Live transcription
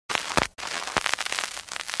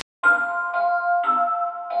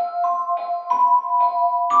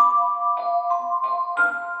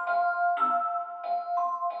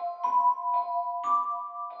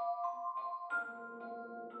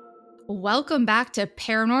Welcome back to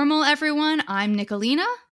Paranormal, everyone. I'm Nicolina.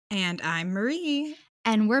 And I'm Marie.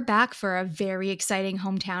 And we're back for a very exciting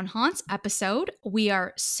Hometown Haunts episode. We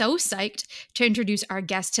are so psyched to introduce our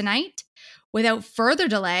guest tonight. Without further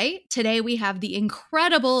delay, today we have the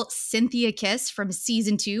incredible Synthia Kiss from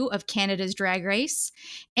Season 2 of Canada's Drag Race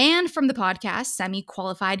and from the podcast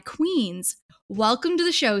Semi-Qualified Queens. Welcome to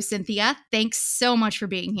the show, Synthia. Thanks so much for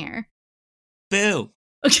being here. Boo.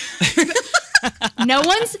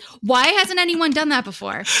 Why hasn't anyone done that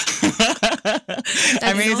before?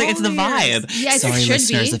 I mean, it's the vibe. Yes, sorry, it should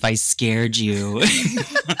listeners, be. if I scared you.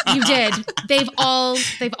 You did. They've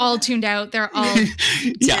all tuned out. They're all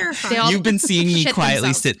terrified. You've been seeing me quietly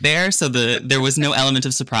themselves. sit there, so there was no element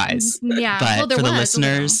of surprise. Yeah, but for the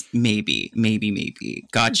listeners, maybe.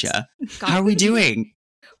 Gotcha. How are we doing?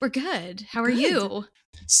 We're good. How are you?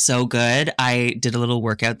 So good. I did a little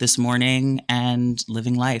workout this morning and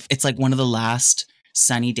living life. It's like one of the last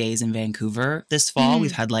sunny days in Vancouver this fall.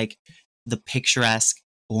 We've had like the picturesque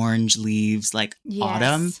orange leaves, like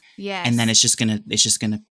autumn. Yes. And then it's just gonna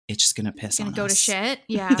piss on us. Go to shit.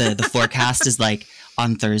 Yeah. The forecast is like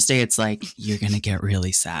on Thursday, it's like you're gonna get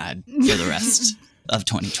really sad for the rest of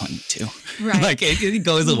 2022. Right. Like it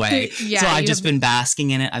goes away. Yeah, so I've just been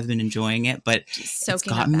basking in it. I've been enjoying it, but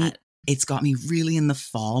it's got me really in the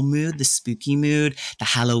fall mood, the spooky mood, the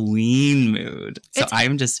Halloween mood. So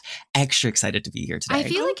I'm just extra excited to be here today. I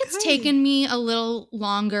feel like it's taken me a little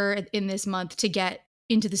longer in this month to get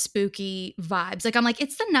into the spooky vibes. Like I'm like,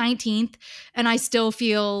 it's the 19th and I still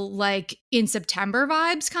feel like in September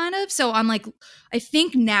vibes kind of. So I'm like, I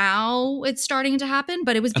think now it's starting to happen,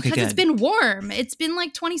 but it was because it's been warm. It's been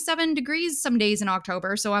like 27 degrees some days in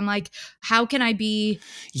October. So I'm like, how can I be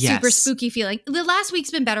super spooky feeling? The last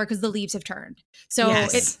week's been better because the leaves have turned. So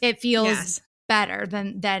it feels better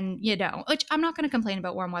than, you know, which I'm not going to complain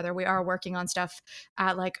about warm weather. We are working on stuff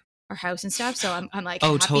at like our house and stuff, so I'm like,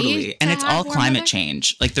 oh, totally. And it's all climate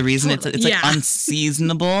change. Like the reason it's like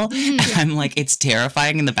unseasonable, and I'm like, it's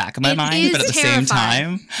terrifying in the back of my mind, but at the same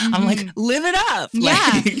time, I'm like, live it up.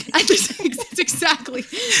 Yeah, it's exactly.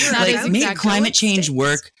 Like make climate change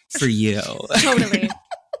work for you. Totally.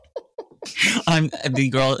 The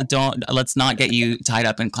girl. Let's not get you tied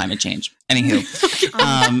up in climate change. Anywho,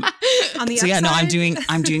 on the so yeah, no, I'm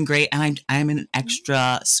doing great, and I'm in an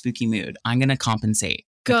extra spooky mood. I'm gonna compensate.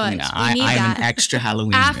 Good. I'm an extra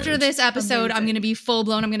Halloween After mood. this episode, I'm going to be full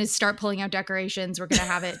blown. I'm going to start pulling out decorations. We're going to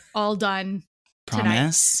have it all done.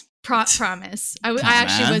 Promise. Promise.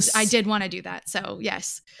 I did want to do that. So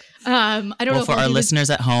yes. I don't know. For our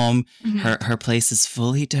listeners at home, her place is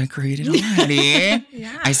fully decorated already.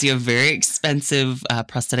 I see a very expensive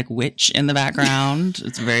prosthetic witch in the background.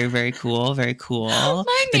 It's very, very cool. Very cool.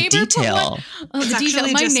 My neighbor the detail.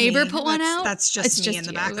 My neighbor put one out. That's just me in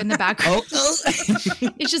the back. In the background.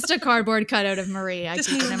 It's just a cardboard cutout of Marie. I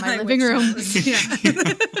keep it in my living room.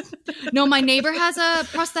 No, my neighbor has a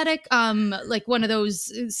prosthetic, like one of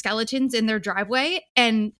those skeletons in their driveway,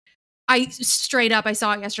 and I saw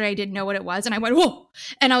it yesterday. I didn't know what it was. And I went, whoa.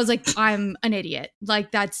 And I was like, I'm an idiot.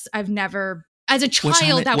 Like I've never, as a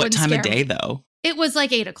child, what time of day though? It was like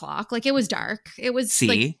 8:00. Like it was dark. It was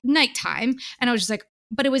like nighttime. And I was just like,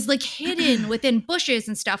 but it was like hidden within bushes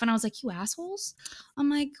and stuff. And I was like, you assholes. I'm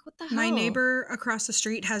like, what the hell? My neighbor across the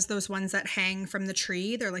street has those ones that hang from the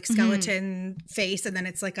tree. They're like skeleton face. And then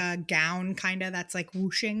it's like a gown kind of that's like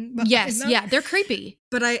whooshing. Yes. Yeah. They're creepy.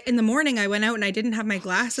 But in the morning I went out and I didn't have my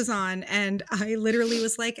glasses on. And I literally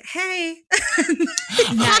was like, hey.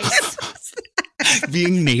 Nice.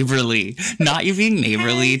 Being neighborly, not you being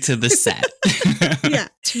neighborly to the set. Yeah.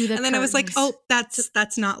 To the and then I was like, oh,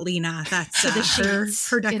 that's not Lena. That's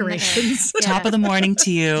her decorations. Top of the morning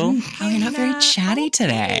to you. Oh, you're not very chatty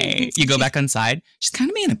today. You go back inside. She's kind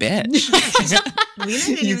of being a bitch. Lena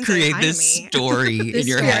didn't you even create say this hi to me. story in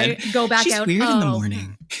your head. Go back she's out. She's weird in the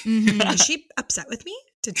morning. Is she upset with me?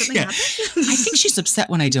 Did something happen? I think she's upset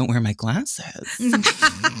when I don't wear my glasses.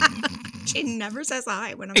 She never says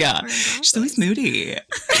hi when I'm not wearing glasses. She's always moody.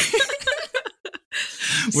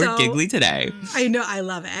 We're giggly today. I know. I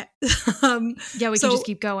love it. We can just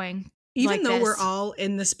keep going. Even though we're all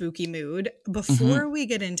in the spooky mood, before we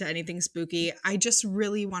get into anything spooky, I just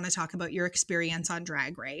really want to talk about your experience on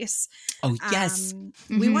Drag Race. Oh, yes.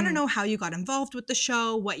 We want to know how you got involved with the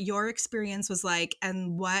show, what your experience was like,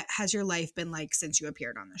 and what has your life been like since you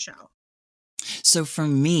appeared on the show? So for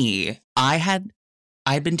me, I'd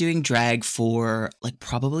been doing drag for like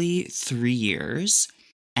probably 3 years,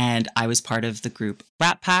 and I was part of the group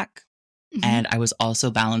Rat Pack, and I was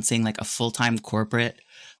also balancing like a full-time corporate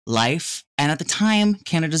life. And at the time,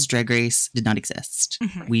 Canada's Drag Race did not exist.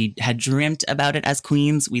 Mhm. We had dreamt about it as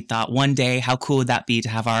queens. We thought one day, how cool would that be to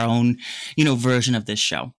have our own, version of this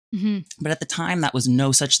show? Mm-hmm. But at the time, that was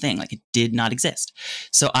no such thing. Like, it did not exist.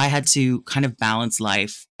 So I had to kind of balance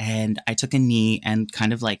life, and I took a knee and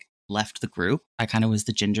kind of like left the group. I kind of was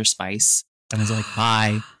the ginger spice and was like,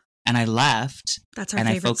 bye. And I left. That's our and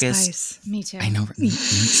I favorite focused. spice. Me too. I know. Me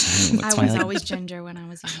too. That's I why was I like, always ginger when I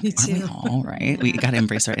was young. Me aren't we too. all right? We got to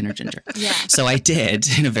embrace our inner ginger. Yeah. So I did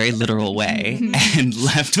in a very literal way and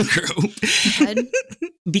left the group Good.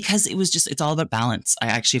 because it's all about balance. I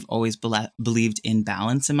actually have always believed in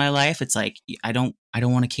balance in my life. It's like, I don't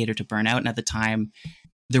want to cater to burnout. And at the time,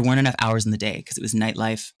 there weren't enough hours in the day because it was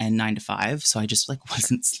nightlife and 9 to 5. So I just like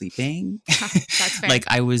wasn't sleeping. That's fair. Like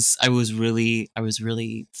I was really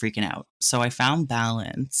freaking out. So I found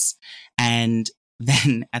balance, and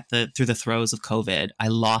then through the throes of COVID, I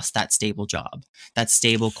lost that stable job, that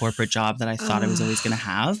stable corporate job that I thought I was always going to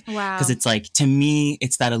have. Wow. Because it's like, to me,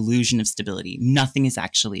 it's that illusion of stability. Nothing is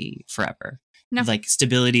actually forever. No. Like,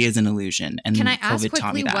 stability is an illusion. And Can I COVID ask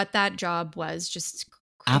taught me quickly that. what that job was? Just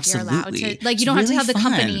Absolutely. if you're allowed to. Like, It's you don't have to really have the fun.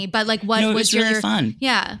 company, but like, what No, it was was really your fun.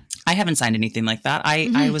 Yeah. I haven't signed anything like that.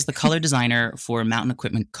 I was the color designer for Mountain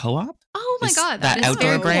Equipment Co-op. Oh my God, that is outdoor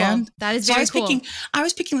very brand. cool. That is So very cool. I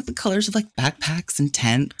was picking like the colors of like backpacks and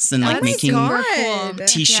tents and That like is making super God. cool.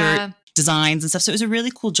 t-shirt Yeah. designs and stuff. So it was a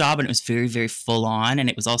really cool job, and it was very, very full on, and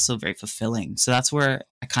it was also very fulfilling. So that's where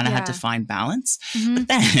I kind of had to Yeah. find balance. Mhm. But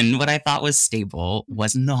then what I thought was stable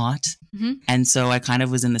was not. Mhm. And so I kind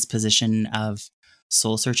of was in this position of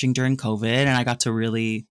soul searching during COVID, and I got to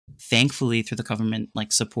really, thankfully, through the government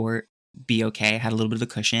like support, be okay. I had a little bit of a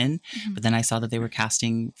cushion. Mhm. But then I saw that they were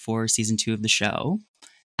casting for season 2 of the show.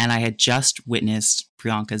 And I had just witnessed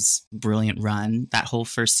Priyanka's brilliant run. That whole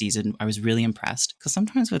first season, I was really impressed. Because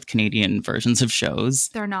sometimes with Canadian versions of shows,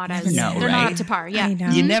 They're not Never as know, they're not right? up to par. Yeah. I know.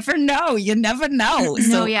 you never know. You never know.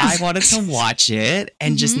 So yeah. I wanted to watch it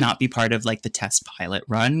and just Mhm. not be part of like the test pilot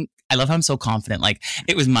run. I love how I'm so confident. Like,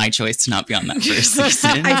 it was my choice to not be on that first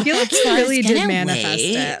season. I feel like you So I was really did gonna manifest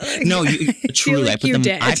wait. it. Like, No, truly, like you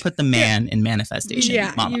did. I put the man in manifestation.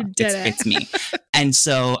 Yeah, Mama. you did it. It's me. And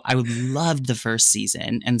so I loved the first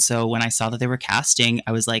season. And so when I saw that they were casting,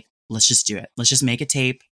 I was like, let's just do it. Let's just make a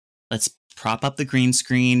tape. Let's prop up the green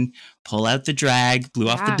screen, pull out the drag, blew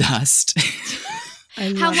off the Yeah. dust. I How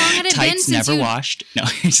love long it. had it been Tights since never you washed. No,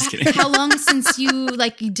 just kidding. How long since you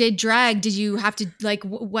like did drag? Did you have to like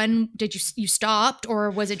when did you stopped, or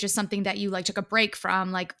was it just something that you like took a break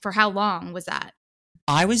from? Like, for how long was that?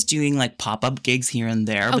 I was doing like pop-up gigs here and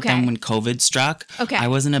there, but Okay. then when COVID struck, Okay. I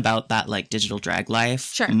wasn't about that like digital drag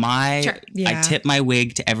life. Sure. Sure. I Yeah. tipped my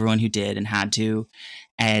wig to everyone who did and had to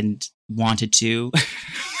and wanted to.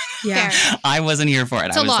 Yeah. Fair. I wasn't here for it.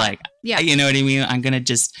 It's I a was lot. like, Yeah. you know what I mean?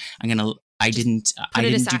 I didn't put it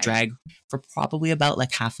do aside. drag for probably about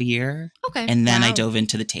like half a year. Okay. And then I Wow. dove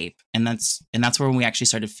into the tape. And that's where when we actually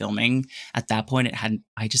started filming. At that point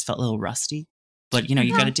I just felt a little rusty. But you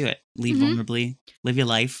Yeah. got to do it. Lead Mhm. vulnerably, live your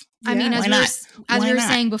life. I mean, Yeah. as Why we were, not? as Why we were not?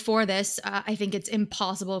 saying before this, I think it's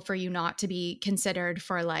impossible for you not to be considered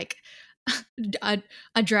for like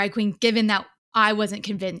a drag queen, given that I wasn't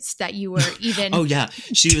convinced that you were even. Oh yeah,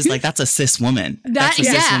 she was like, "That's a cis woman. That's a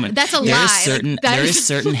cis yeah, woman." that's a There lie. is certain Like, that there is- is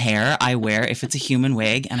certain hair I wear if it's a human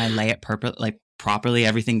wig and I lay it properly,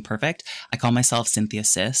 everything perfect. I call myself Synthia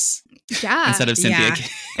cis yeah. instead of Cynthia. Yeah.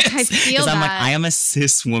 I feel because I'm like, that. I am a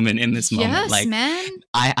cis woman in this moment. Yes, Like man.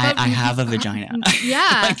 I But- have a vagina.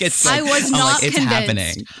 Yeah. Like, it's I like- was I'm not like, it's convinced.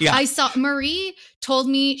 happening. Yeah. I saw Marie told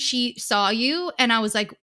me she saw you, and I was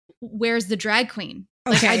like, "Where's the drag queen?"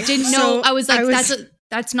 Like, I Okay, didn't know. so I was like, I was-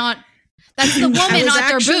 "That's the woman was at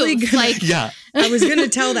their actually booth." gonna- Like, Yeah. I was going to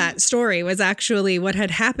tell that story. Was actually what had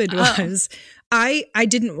happened Oh. was I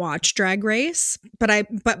didn't watch Drag Race, but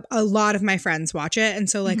a lot of my friends watch it, and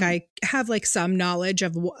so like Mhm. I have like some knowledge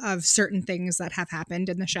of certain things that have happened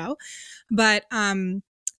in the show. But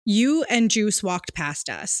you and Juice walked past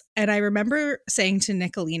us, and I remember saying to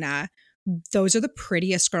Nicolina, "Those are the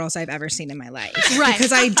prettiest girls I've ever seen in my life." Right.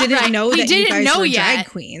 Because I didn't Right. know We that you didn't guys know were yet. drag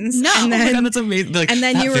queens. No. And Oh my then, God, that's amazing. Like, and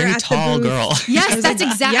then that you were very at the tall booth. girl. yes, I was that's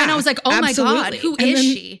like, exactly. And I yeah, was like, "Oh my god, absolutely. who And is then-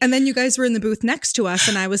 she?" And then you guys were in the booth next to us,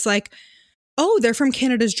 and I was like, "Oh, they're from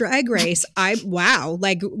Canada's Drag Race." Wow,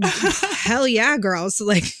 like hell yeah, girls!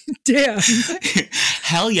 Like, damn.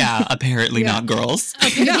 Hell yeah, apparently Yeah. not girls. No,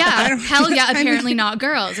 I yeah, don't- hell yeah, I mean- apparently not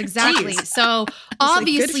girls. Exactly. Jeez. So good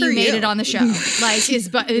obviously for you made you. it on the show.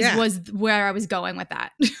 Like, Yeah. was where I was going with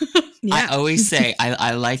that. Yeah. I always say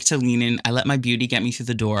I like to lean in. I let my beauty get me through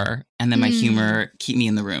the door, and then my Mm. humor keep me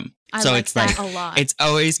in the room. I So like it's that like, a lot. it's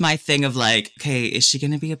always my thing of like, okay, is she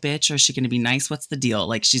going to be a bitch or is she going to be nice? What's the deal?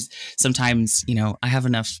 Like she's sometimes, I have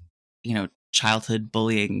enough, childhood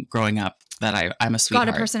bullying growing up that I'm a sweetheart.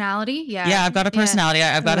 Got a personality? Yeah. Yeah, I've got a personality.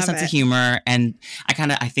 I've got a sense of humor. And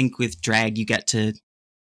I think with drag, you get to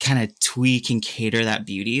kind of tweak and cater that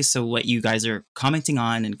beauty. So what you guys are commenting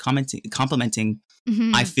on and complimenting,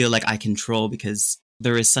 I feel like I control because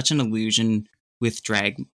there is such an illusion with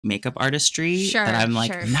drag makeup artistry that I'm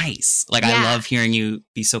like, nice. Like, I love hearing you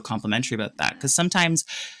be so complimentary about that. Because sometimes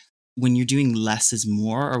when you're doing less is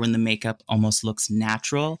more, or when the makeup almost looks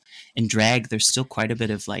natural in drag, there's still quite a bit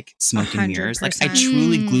of like smoke and mirrors. Like, I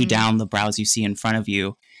truly glue down the brows you see in front of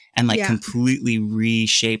you and like completely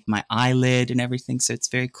reshape my eyelid and everything. So it's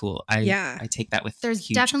very cool. I take that with there's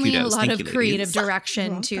huge definitely kudos. a lot Thank of you, creative ladies.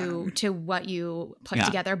 direction to what you put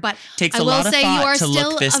together. But takes I a will lot of say thought you are to still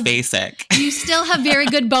look this basic. You still have very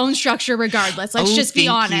good bone structure regardless. Let's just be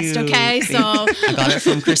honest, you. okay? So I got it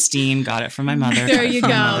from Christine, got it from my mother. There you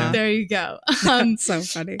go. There you go. So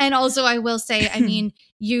funny. And also I will say, I mean,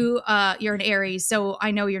 you're an Aries, so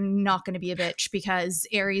I know you're not going to be a bitch because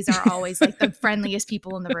Aries are always like the friendliest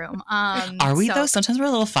people in the room. Are we though? Sometimes we're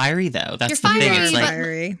a little fiery though. That's you're the thing. fiery, It's like,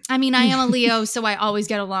 fiery. I mean, I am a Leo, so I always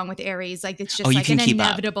get along with Aries. Like it's just like an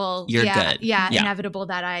inevitable. You're good. Yeah, inevitable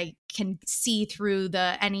that I can see through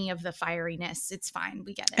any of the fieriness. It's fine.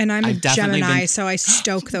 We get it. And I'm a Gemini, so I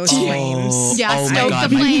stoke those flames. Yeah, oh stoke my God,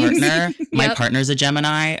 the flames. My partner's a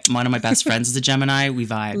Gemini. One of my best friends is a Gemini. We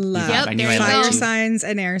vibe. Love. I knew I Fire liked you. signs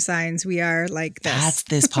and air signs. We are like this. That's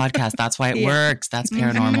this podcast. That's why it works. That's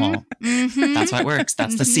paranormal. That's why it works.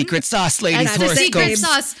 That's the secret sauce, ladies. That's the secret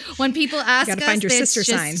sauce. When people ask you gotta us, find your sister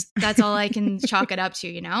sign. That's all I can chalk it up to,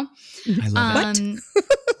 you know? I love it.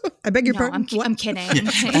 I beg your pardon. I'm kidding.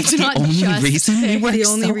 That's the only reason we work the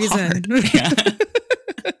only so reason. hard. Yeah.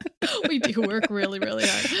 We do work really, really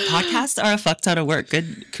hard. Podcasts are a fuck ton of work.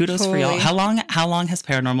 Good kudos for y'all. How long has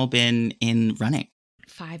paranormal been in running?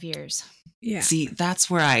 5 years. Yeah. See, that's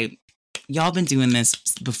where y'all been doing this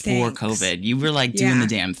before COVID. You were like doing the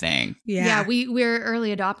damn thing. Yeah, we're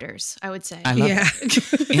early adopters, I would say. I love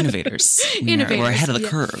it. Innovators. We're ahead of the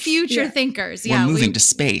curve. Future thinkers. We're moving to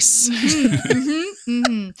space.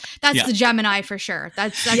 That's the Gemini for sure.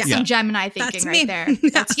 That's some Gemini thinking right there.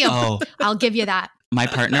 That's you. I'll give you that. My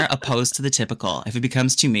partner, opposed to the typical. If it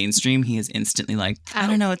becomes too mainstream, he is instantly like, I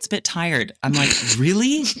don't know, it's a bit tired. I'm like,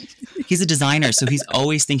 really? He's a designer, so he's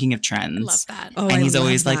always thinking of trends. Love that. And he's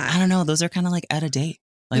always like, I don't know, those are kind of like out of date.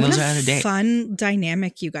 Like what those are out of date. Fun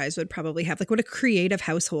dynamic you guys would probably have. Like what a creative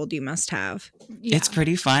household you must have. Yeah. It's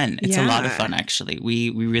pretty fun. It's a lot of fun, actually. We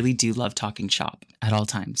really do love talking shop at all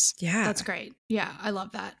times. Yeah. That's great. Yeah, I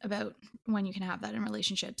love that about when you can have that in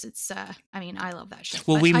relationships. It's I love that shit.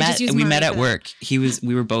 Well, we met at work.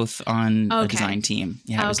 We were both on a design team.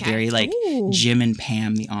 Yeah, it was very like Jim and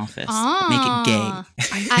Pam, The Office. Make it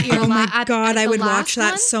gay. Oh my God, I would watch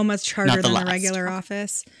that so much harder than the regular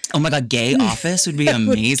Office. Oh my God, gay Office would be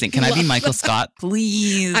amazing. Can I be Michael Scott,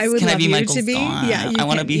 please? I would Can love I be you Michael to be. Scott? Yeah, I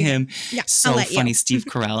want to be him. Yeah, so funny. Steve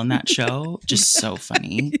Carell in that show, just so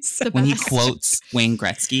funny. When he quotes Wayne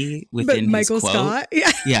Gretzky within Michael his quote. Scott.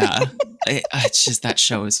 Yeah. It's just that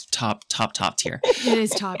show is top tier. It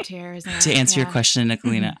is top tier, isn't it? To answer your question,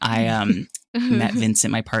 Nicolina, I met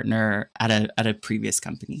Vincent, my partner, at a previous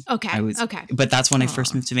company. Okay. But that's when I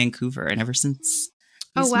first moved to Vancouver, and ever since.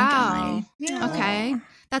 Oh wow. Okay.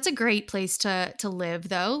 That's a great place to live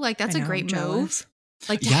though. Like that's a great move.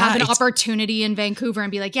 Like to have an opportunity in Vancouver and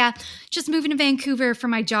be like, yeah, just moving to Vancouver for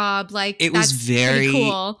my job. Like it was very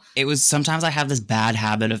cool. It was sometimes I have this bad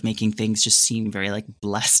habit of making things just seem very like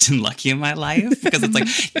blessed and lucky in my life because it's like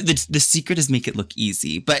the secret is make it look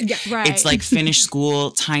easy. But it's like finish school,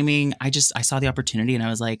 timing. I saw the opportunity and I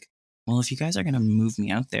was like, well, if you guys are going to move me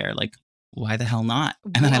out there, like why the hell not?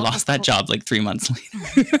 And then I lost that job like 3 months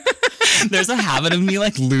later. There's a habit of me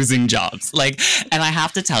like losing jobs. Like, and I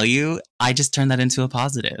have to tell you, I just turned that into a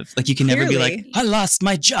positive. Like you can never be like, I lost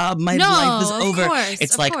my job. My life is over.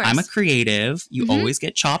 It's like, I'm a creative. You always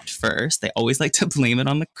get chopped first. They always like to blame it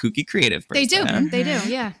on the kooky creative person. They do.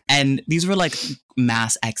 Yeah. And these were like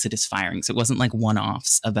mass exodus firings. It wasn't like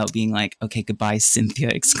one-offs about being like, okay, goodbye,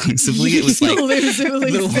 Synthia exclusively. It was like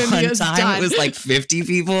the one time it was like 50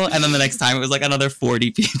 people. And then the next time it was like another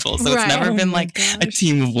 40 people. So it's never been like a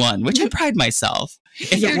team of one, which I pride myself.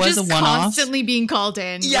 If it was a one-off, constantly being called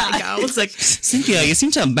in. It's like, Synthia, you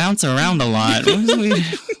seem to bounce around a lot.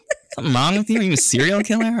 Something wrong with you? Are you a serial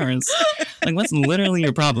killer? Like, what's literally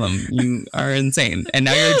your problem? You are insane. And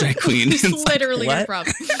now you're a drag queen. It's literally your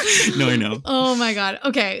problem. No, I know. Oh my God.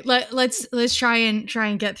 Okay. Let's try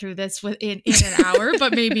and get through this in an hour,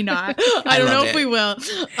 but maybe not. I don't know if we will.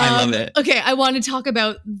 I love it. Okay. I want to talk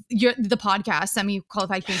about the podcast,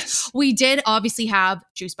 Semi-Qualified Queens. We did obviously have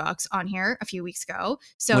Juicebox on here a few weeks ago.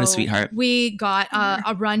 So what a sweetheart. We got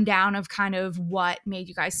a rundown of kind of what made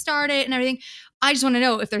you guys start it and everything. I just want to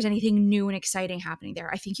know if there's anything new and exciting happening there.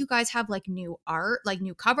 I think you guys have like new art, like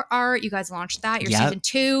new cover art. You guys launched that. Your season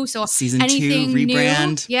 2. So season anything 2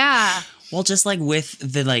 rebrand. New? Yeah. Well, just like with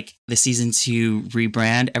the season 2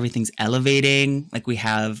 rebrand, everything's elevating. Like we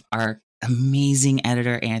have our amazing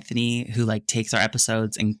editor, Anthony, who like takes our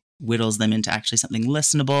episodes and whittles them into actually something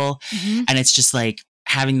listenable. Mm-hmm. And it's just like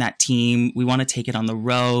having that team. We want to take it on the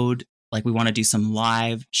road. Like we want to do some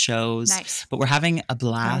live shows, Nice. But we're having a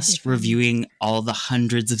blast reviewing all the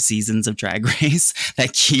hundreds of seasons of Drag Race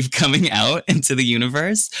that keep coming out into the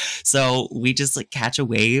universe. So we just like catch a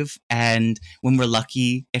wave. And when we're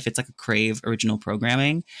lucky, if it's like a Crave original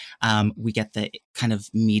programming, we get the kind of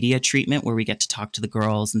media treatment where we get to talk to the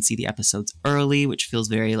girls and see the episodes early, which feels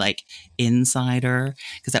very like insider.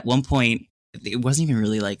 Because at one point, it wasn't even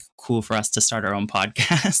really like cool for us to start our own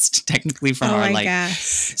podcast technically from our like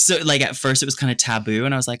guess. So like at first it was kind of taboo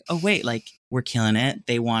and I was like, oh wait, like we're killing it.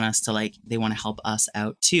 They want us to like, they want to help us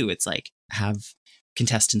out too. It's like have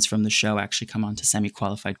contestants from the show actually come on to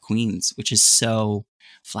Semi-Qualified Queens, which is so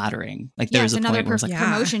flattering. Like there's a point where it's like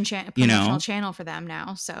promotional channel for them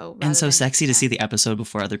now. So and so sexy to see the episode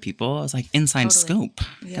before other people. I was like, inside scoop.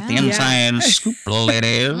 Yeah. Got the inside scoop,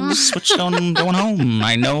 ladies. Switched on going home.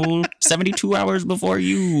 I know 72 hours before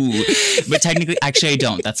you. But technically, actually I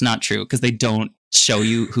don't. That's not true because they don't show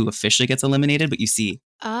you who officially gets eliminated, but you see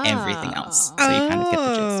everything else. So you kind of get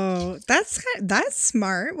the gist. That's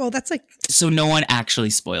smart. Well, that's like so no one actually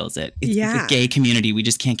spoils it. It's the gay community. We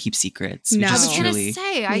just can't keep secrets. No, I was gonna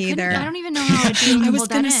say I don't even know how to I was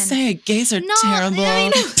gonna say gays are terrible.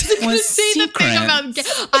 I was say the thing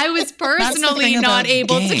about I was personally not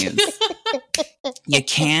able to. You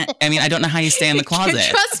can't. I mean, I don't know how you stay in the closet.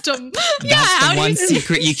 You trust them. That's the one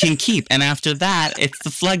secret you can keep, and after that, it's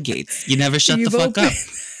the floodgates. You never shut the fuck up.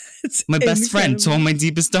 My best friend told my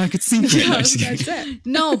deepest, darkest secret. That's it.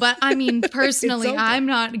 No, but I mean, personally, I'm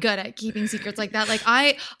not good at keeping secrets like that. Like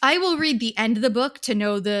I will read the end of the book to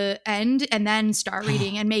know the end and then start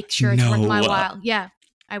reading and make sure it's worth my while. Yeah.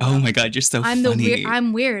 I will. Oh my God, you're so funny.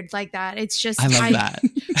 I'm weird like that. It's just I love that.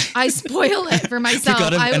 I spoil it for myself. You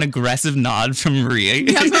got an aggressive nod from Maria.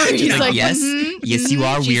 Yeah, Maria's like, yes, yes, you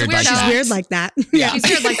are weird like that. She's weird like that. Yeah, she's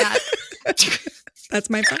weird like that. That's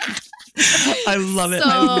my friend. I love it.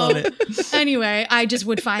 I love it. Anyway, I just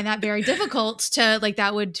would find that very difficult to like.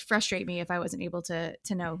 That would frustrate me if I wasn't able to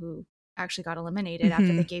know who actually got eliminated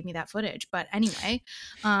after they gave me that footage. But anyway,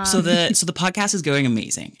 so the podcast is going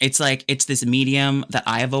amazing. It's like it's this medium that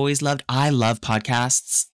I have always loved. I love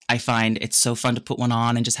podcasts. I find it's so fun to put one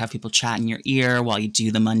on and just have people chat in your ear while you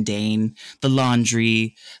do the mundane, the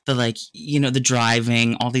laundry, the like, the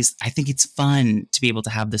driving, all these. I think it's fun to be able to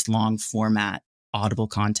have this long format audible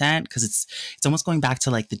content because it's almost going back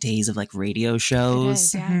to like the days of like radio shows.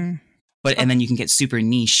 Is, yeah. But and then you can get super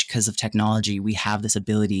niche because of technology. We have this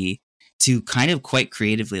ability to kind of quite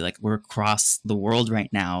creatively, like we're across the world right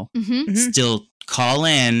now, still call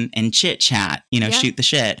in and chit chat, shoot the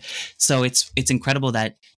shit. So it's incredible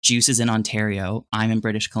that Juice is in Ontario. I'm in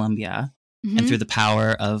British Columbia, and through the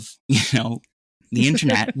power of the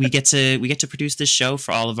internet, we get to produce this show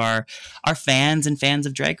for all of our fans and fans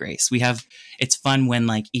of Drag Race. It's fun when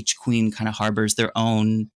like each queen kind of harbors their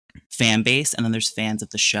own fan base, and then there's fans of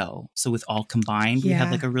the show. So with all combined, we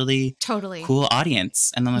have like a really cool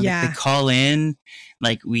audience. And then like, they call in,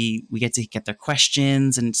 like we get to get their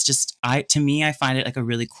questions, and it's just to me, I find it like a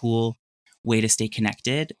really cool way to stay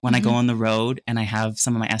connected when I go on the road and I have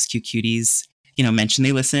some of my SQ cuties mention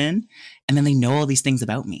they listen, and then they know all these things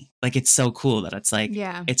about me. Like it's so cool that it's like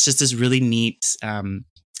it's just this really neat.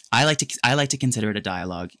 I like to consider it a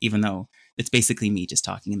dialogue, even though it's basically me just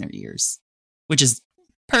talking in their ears, which is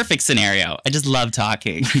perfect scenario. I just love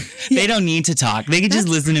talking. They don't need to talk. They can just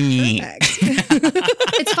listen to me.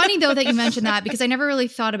 It's funny though that you mentioned that because I never really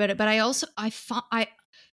thought about it, but I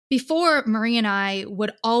before Marie and I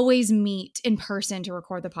would always meet in person to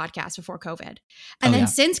record the podcast before COVID. And then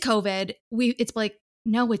since COVID, it's like,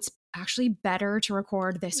 no, it's actually better to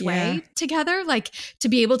record this way together. Like to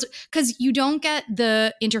be able to, because you don't get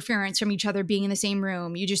the interference from each other being in the same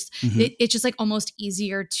room. You just, it's just like almost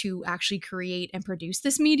easier to actually create and produce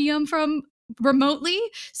this medium from remotely.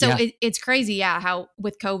 So Yeah. it's crazy, how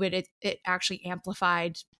with COVID it actually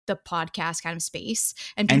amplified the podcast kind of space,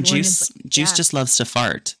 and And people weren't Juice just loves to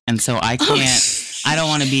fart. And so I don't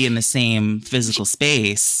want to be in the same physical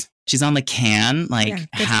space. She's on the can like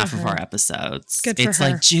half of our episodes. Good for it's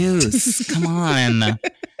her. like, Juice, come on.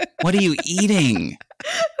 What are you eating?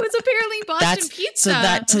 It was apparently Boston pizza. So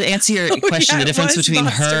that, to answer your question, the difference between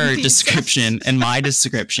her description and my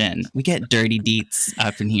description, we get dirty deets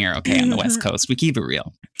up in here, okay, on the West Coast. We keep it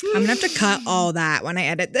real. I'm going to have to cut all that when I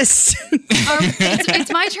edit this.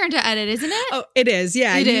 It's my turn to edit, isn't it? Oh, it is.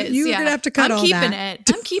 Yeah. It is. You're going to have to cut all that.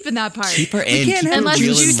 I'm keeping that part. Keep her in. Unless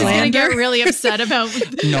Juice is going to get really upset about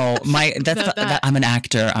No, I'm an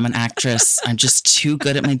actor. I'm an actress. I'm just too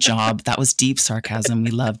good at my job. That was deep sarcasm. We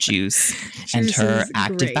love Juice and her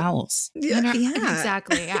active bowels. Yeah.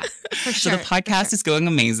 Exactly. Yeah. For sure. So the podcast is going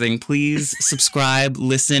amazing. Please subscribe,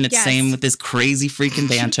 listen. It's same with this crazy freaking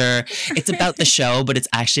banter. It's about the show, but it's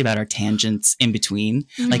actually about our tangents in between.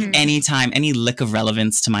 Like anytime, any lick of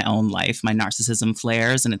relevance to my own life, my narcissism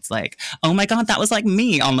flares, and it's like, oh my God, that was like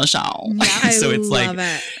me on the show. Yeah. So it's love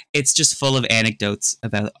like, it's just full of anecdotes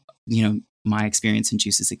about, my experience and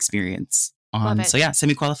Juice's experience on. So yeah,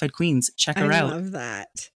 Semi-Qualified Queens. Check her out. I love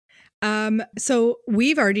that. So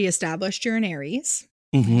we've already established you're an Aries.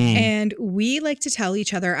 Mm-hmm. And we like to tell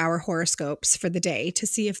each other our horoscopes for the day to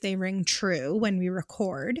see if they ring true when we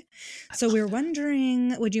record. So we're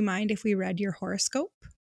wondering, would you mind if we read your horoscope?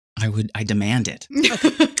 I demand it.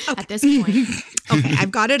 Okay. At this point. Okay,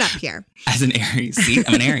 I've got it up here. As an Aries. See,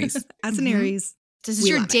 I'm an Aries. As an Aries. This is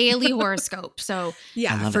your daily horoscope. So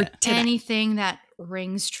for today. Anything that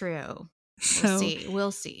rings true.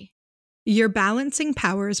 We'll see. Your balancing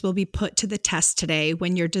powers will be put to the test today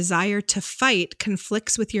when your desire to fight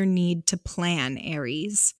conflicts with your need to plan,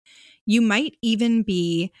 Aries. You might even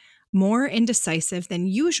be more indecisive than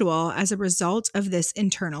usual as a result of this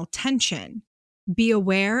internal tension. Be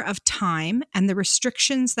aware of time and the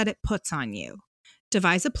restrictions that it puts on you.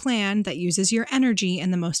 Devise a plan that uses your energy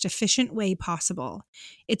in the most efficient way possible.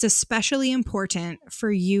 It's especially important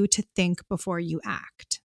for you to think before you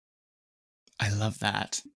act. I love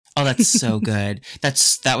that. Oh, that's so good.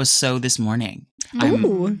 That was so this morning.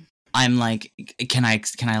 I'm like, can I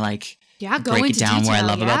like break it down where I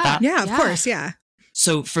love about that? Yeah, of course. Yeah.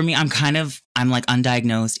 So for me, I'm like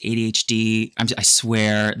undiagnosed ADHD. I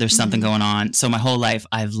swear there's something going on. So my whole life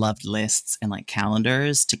I've loved lists and like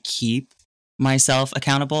calendars to keep myself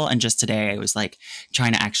accountable. And just today I was like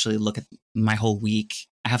trying to actually look at my whole week.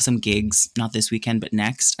 I have some gigs, not this weekend, but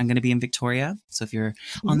next. I'm going to be in Victoria. So if you're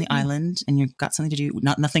on the island and you've got something to do,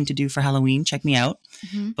 nothing to do for Halloween, check me out.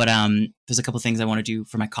 But there's a couple things I want to do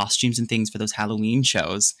for my costumes and things for those Halloween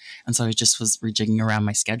shows. And so I just was rejigging around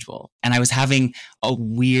my schedule. And I was having a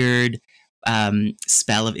weird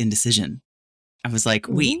spell of indecision. I was like,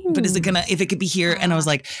 wait, but if it could be here? And I was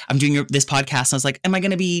like, I'm doing this podcast. And I was like, am I going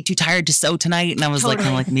to be too tired to sew tonight? And I was like,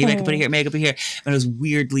 maybe I could put it here, maybe I could put it here. But I was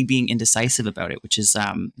weirdly being indecisive about it, which is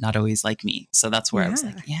not always like me. So that's where I was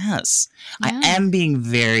like, yes, I am being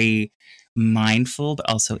very mindful, but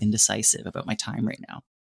also indecisive about my time right now.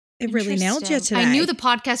 It really nailed you today. I knew the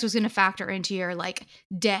podcast was going to factor into your like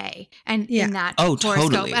day and in that horoscope.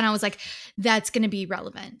 Totally. And I was like, that's going to be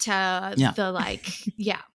relevant to the like,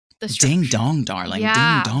 ding dong, darling.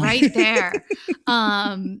 Yeah, ding dong. right there.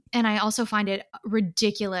 And I also find it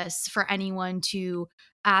ridiculous for anyone to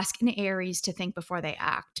ask an Aries to think before they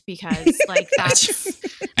act, because like that's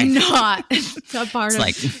not a part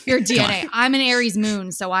of your DNA. I'm an Aries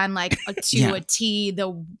moon, so I'm like a T.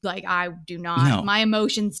 I do not. No. My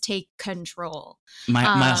emotions take control. My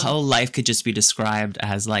whole life could just be described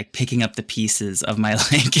as like picking up the pieces of my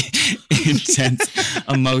like intense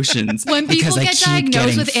emotions. When people get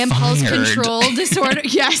diagnosed with impulse control disorder,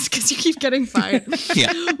 yes, because you keep getting fired.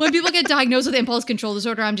 When people get diagnosed with impulse control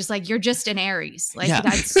disorder, I'm just like, you're just an Aries. Like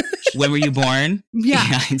that's. When were you born?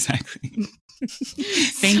 Yeah, exactly.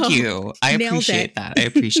 Thank you. I appreciate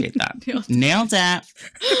that. Nailed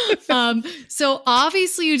it. So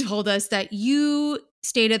obviously you told us that you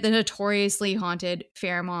stayed at the notoriously haunted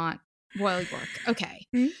Fairmont Royal York. Okay.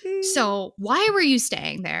 So why were you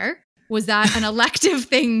staying there? Was that an elective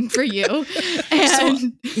thing for you? And so,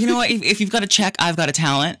 you know what? If you've got a check, I've got a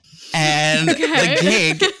talent. And the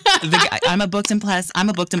gig, I'm a booked and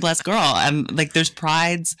blessed girl. I'm like, there's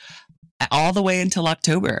prides all the way until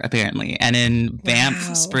October, apparently. And in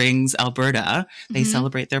Banff Springs, Alberta, they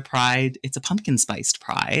celebrate their pride. It's a pumpkin spiced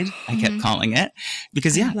pride, I kept calling it.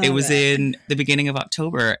 Because it was in the beginning of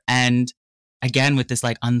October. And again, with this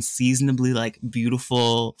like unseasonably like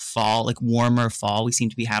beautiful fall, like warmer fall we seem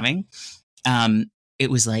to be having. It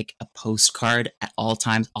was like a postcard at all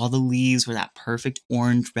times. All the leaves were that perfect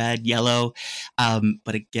orange, red, yellow.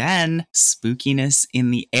 But again, spookiness in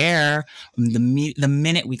the air. The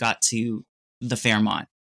minute we got to the Fairmont,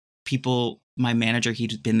 my manager,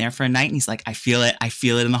 he'd been there for a night, and he's like, I feel it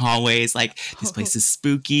in the hallways. Like, this place is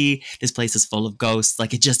spooky. This place is full of ghosts.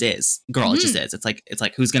 Like, it just is. Girl, it just is. It's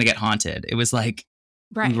like, who's going to get haunted? It was like,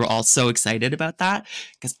 we were all so excited about that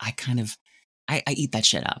because I eat that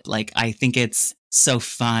shit up. Like, I think it's so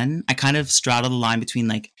fun. I kind of straddle the line between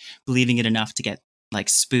like believing it enough to get like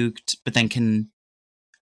spooked, but then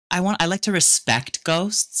I like to respect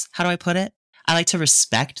ghosts. How do I put it? I like to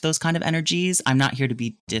respect those kind of energies. I'm not here to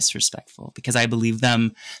be disrespectful because I believe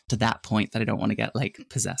them to that point that I don't want to get like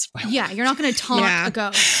possessed by one. Yeah, you're not going to taunt a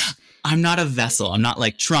ghost. I'm not a vessel. I'm not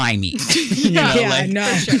like, try me. No.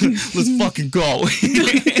 Sure. Let's fucking go.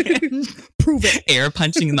 Prove it. Air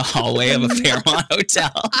punching in the hallway of a Fairmont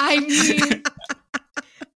hotel. I mean,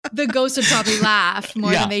 the ghosts would probably laugh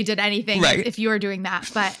more than they did anything if you were doing that.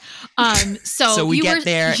 But so we get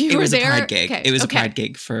there. It was a Pride gig. Okay. It was a Pride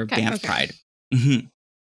gig for Banff Pride. Mm-hmm.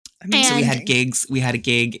 So we had gigs. We had a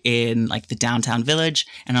gig in like the downtown village,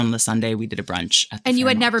 and on the Sunday we did a brunch at the And you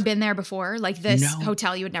had Fairmont. never been there before? Like this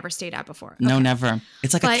hotel you had never stayed at before? No, never.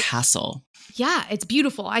 It's like a castle. Yeah, it's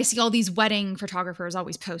beautiful. I see all these wedding photographers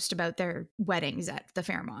always post about their weddings at the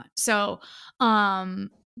Fairmont. So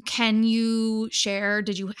can you share,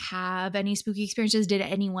 did you have any spooky experiences? Did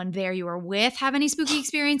anyone there you were with have any spooky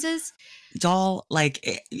experiences? Doll,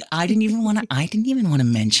 like I didn't even want to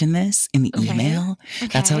mention this in the email. Okay.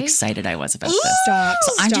 That's how excited I was about this. Stop.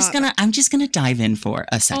 So I'm just gonna dive in for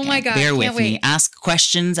a second. Oh my God. Bear with me. Ask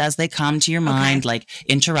questions as they come to your mind. Like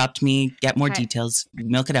interrupt me, get more details,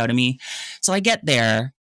 milk it out of me. So I get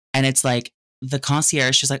there and it's like the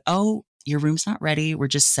concierge, she's like, "Oh, your room's not ready. We're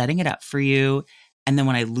just setting it up for you." And then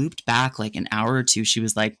when I looped back like an hour or two, she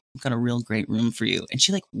was like, "I've got a real great room for you." And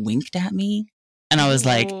she like winked at me. And I was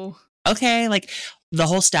like, okay, like the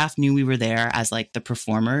whole staff knew we were there as like the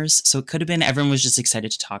performers. So it could have been everyone was just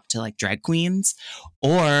excited to talk to like drag queens,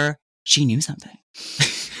 or she knew something.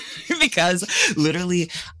 Because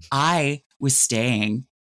literally I was staying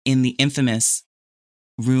in the infamous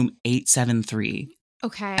room 873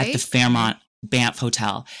 at the Fairmont Banff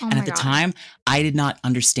Hotel. And at the time, I did not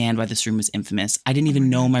understand why this room was infamous. I didn't even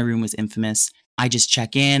know my room was infamous. I just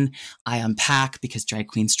check in, I unpack because drag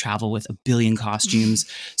queens travel with a billion costumes.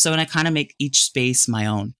 So, and I kind of make each space my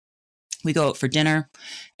own. We go out for dinner,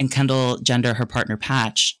 and Kendall Gender, her partner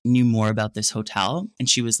Patch, knew more about this hotel. And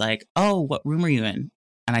she was like, "Oh, what room are you in?"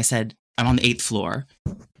 And I said, "I'm on the 8th floor."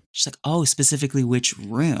 She's like, "Oh, specifically which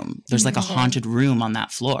room?" There's like a haunted room on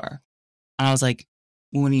that floor. And I was like,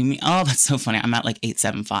 "What do you mean?" "Oh, that's so funny. I'm at like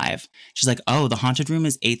 875. She's like, "Oh, the haunted room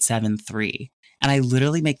is 873. And I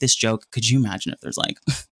literally make this joke. Could you imagine if there's like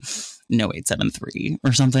no 873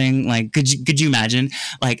 or something? Like, could you imagine?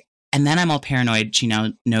 Like, and then I'm all paranoid. She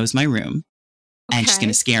now knows my room and she's going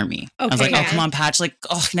to scare me. I was like, "Oh, come on, Patch. Like,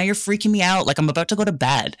 oh, now you're freaking me out. Like, I'm about to go to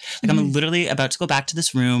bed. Like, I'm literally about to go back to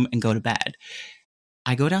this room and go to bed."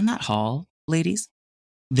 I go down that hall, ladies.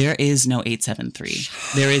 There is no 873.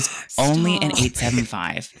 There is only an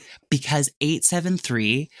 875 because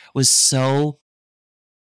 873 was so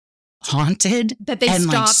haunted that they and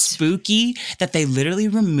stopped. Like spooky that they literally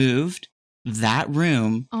removed that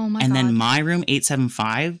room. Oh my and God. Then my room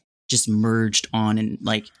 875 just merged on, and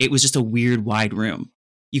like it was just a weird wide room.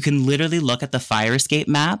 You can literally look at the fire escape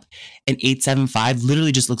map, and 875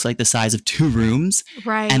 literally just looks like the size of 2 rooms.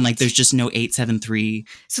 Right. And like there's just no 873.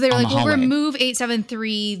 So they were like, "We'll remove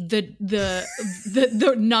 873,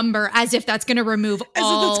 the number, as if that's going to remove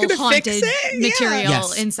all haunted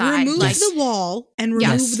material inside." Remove the wall and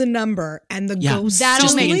remove the number, and the ghost.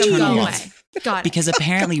 That'll make them go away. Got it. Because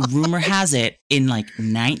apparently, rumor has it, in like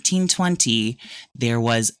 1920, there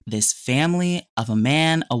was this family of a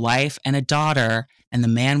man, a wife, and a daughter. And the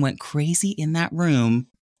man went crazy in that room,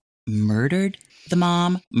 murdered the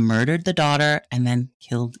mom, murdered the daughter, and then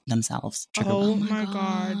killed themselves. Oh my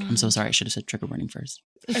God. I'm so sorry. I should have said trigger warning first.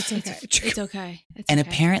 It's okay. It's okay. And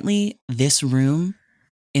apparently this room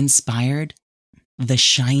inspired The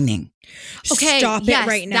Shining. Okay. Stop it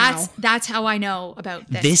right now. That's how I know about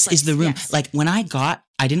this. This place. is the room. Yes. Like when I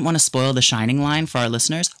didn't want to spoil the Shining line for our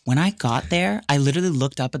listeners. When I got there, I literally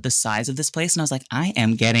looked up at the size of this place and I was like, I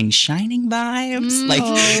am getting Shining vibes.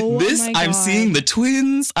 I'm seeing the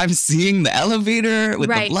twins. I'm seeing the elevator with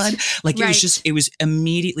the blood. Like it was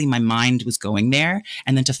immediately my mind was going there.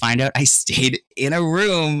 And then to find out I stayed in a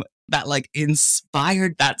room that like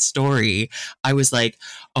inspired that story, I was like,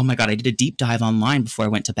 oh my God, I did a deep dive online before I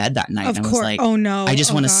went to bed that night. Of and I course. was like, oh no. I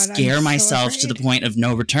just want to God, scare I'm so myself to the afraid. point of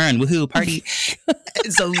no return. Woohoo, party.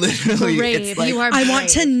 So literally, Brave. it's like, You are I want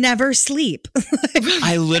to brave. never sleep.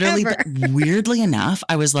 I literally, Ever. but weirdly enough,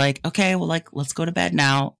 I was like, okay, well, like, let's go to bed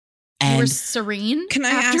now. You were And serene. Can I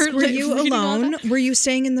after ask, were you reading all alone? that? Were you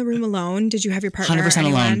staying in the room alone? Did you have your partner? 100%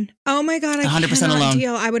 anyone? alone. Oh my God, I 100% cannot alone.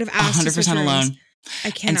 deal. I would have asked to switch 100% rooms. alone. I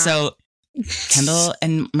cannot. And so Kendall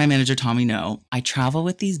and my manager Tommy know I travel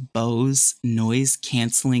with these Bose noise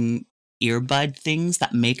canceling earbud things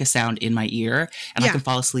that make a sound in my ear, and I Yeah. can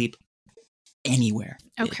fall asleep anywhere.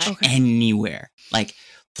 Okay. Bitch. Okay. Anywhere. Like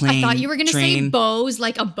plane, I thought you were going to say train. bows,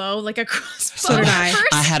 like a bow, like a crossbow. So did I. at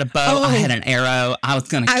first. I had a bow. Oh. I had an arrow. I was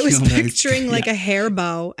gonna. I was kill those- picturing like Yeah. a hair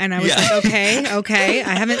bow, and I was Yeah. like, okay.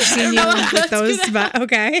 I haven't seen you know how with that's those, gonna but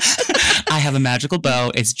okay. I have a magical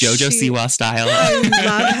bow. It's JoJo She- Siwa style. I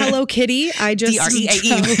love Hello Kitty. I just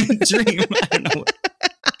DREAE dream. I don't know.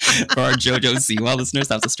 For our JoJo Siwa listeners,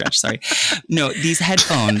 that was a stretch. Sorry. No, these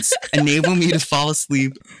headphones enable me to fall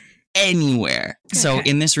asleep anywhere. So Okay.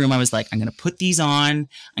 in this room, I was like, I'm going to put these on.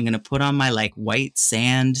 I'm going to put on my like white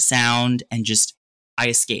sand sound and just, I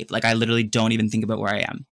escape. Like I literally don't even think about where I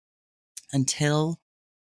am until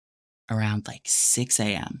around like 6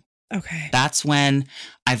 a.m. Okay. That's when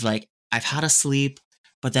I've had a sleep,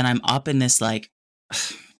 but then I'm up in this like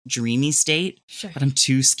dreamy state, Sure. but I'm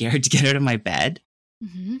too scared to get out of my bed.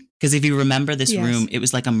 Mm-hmm. Because if you remember this Yes. room, it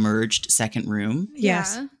was like a merged second room.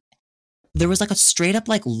 Yes. Yeah. There was like a straight up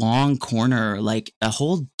like long corner, like a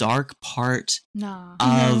whole dark part No.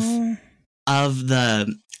 No. of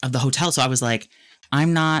the hotel. So I was like,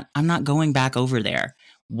 I'm not going back over there.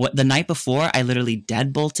 What the night before, I literally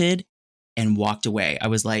deadbolted and walked away. I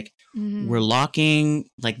was like, Mhm. we're locking,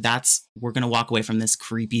 like we're gonna walk away from this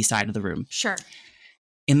creepy side of the room. Sure.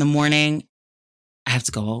 In the morning, I have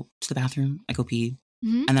to go to the bathroom. I go pee.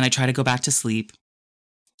 Mhm. And then I try to go back to sleep.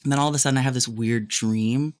 And then all of a sudden I have this weird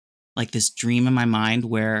dream, like this dream in my mind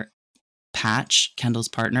where Patch, Kendall's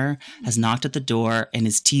partner, has knocked at the door and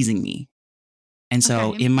is teasing me. And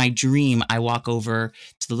so Okay. in my dream, I walk over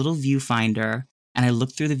to the little viewfinder and I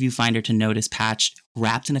look through the viewfinder to notice Patch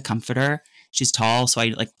wrapped in a comforter. She's tall. So I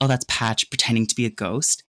like, oh, that's Patch pretending to be a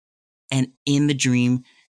ghost. And in the dream,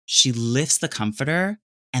 she lifts the comforter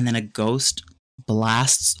and then a ghost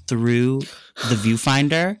blasts through the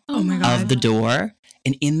viewfinder Oh my God. of the door.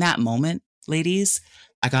 And in that moment, ladies,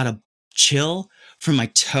 I got a chill from my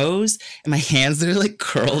toes and my hands that are like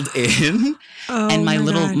curled in. Oh And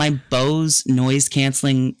God. my Bose noise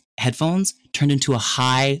canceling headphones turned into a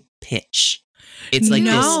high pitch. It's like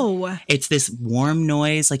no. it's this warm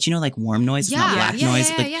noise. Like, you know, like warm noise, it's not black noise.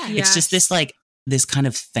 Yeah, Like, yeah. it's just this like this kind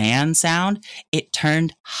of fan sound. It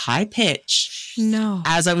turned high pitch No.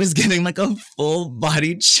 as I was getting like a full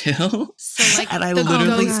body chill. So like And I the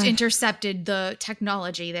literally- ghost intercepted the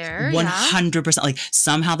technology there. 100%. Like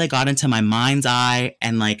somehow they got into my mind's eye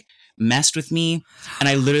and like messed with me. And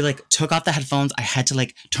I literally like took off the headphones. I had to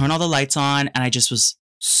like turn all the lights on and I just was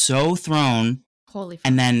so thrown. Holy fuck.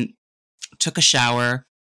 And then took a shower,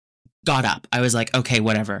 got up. I was like, okay,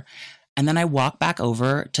 whatever. And then I walked back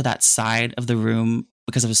over to that side of the room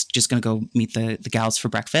because I was just going to go meet the gals for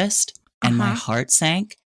breakfast. And my heart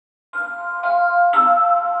sank.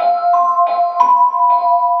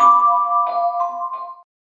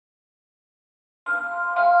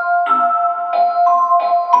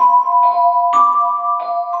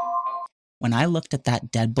 When I looked at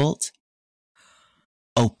that deadbolt,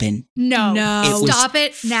 open, No. No. It was Stop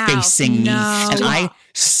it now. facing me. No. And I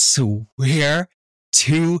swear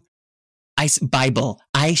to Bible,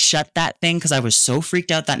 I shut that thing because I was so freaked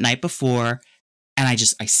out that night before. And I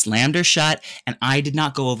slammed her shut and I did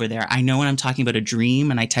not go over there. I know when I'm talking about a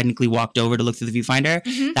dream and I technically walked over to look through the viewfinder,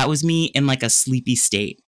 Mhm. that was me in like a sleepy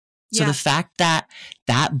state. So Yeah. the fact that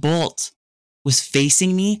that bolt was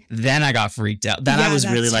facing me, then I got freaked out. Then I was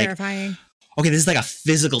really like, terrifying. okay, this is like a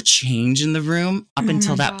physical change in the room. Up Oh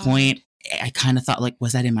until my that God. point, I kind of thought like,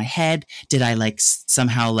 was that in my head? Did I like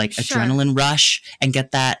somehow like Sure. adrenaline rush and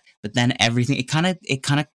get that? But then everything, it kind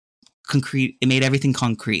of concrete, it made everything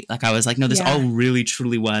concrete. Like I was like, no, this Yeah. all really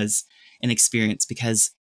truly was an experience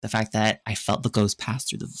because the fact that I felt the ghost pass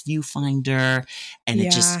through the viewfinder and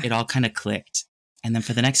Yeah. it all kind of clicked. And then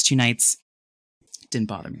for the next 2 nights, it didn't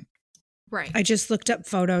bother me. Right. I just looked up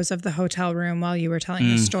photos of the hotel room while you were telling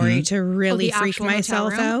the story to really the freak actual hotel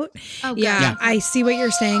myself room? out. Oh, Yeah, Yeah. I see what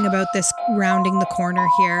you're saying about this rounding the corner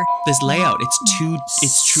here. This layout, it's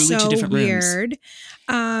truly so two different rooms. weird,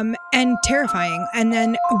 and terrifying. And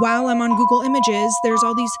then while I'm on Google Images, there's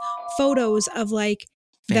all these photos of like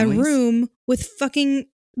Families? the room with fucking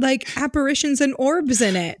like apparitions and orbs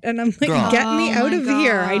in it. And I'm like, Girl. get me out my of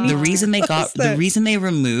here. I need The God. reason they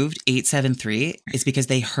removed 873 is because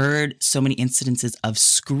they heard so many incidences of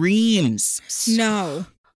screams. No.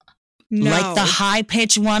 Like the high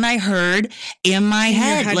pitched one I heard in my In your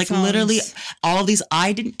head. Like literally headphones. all these.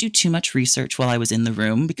 I didn't do too much research while I was in the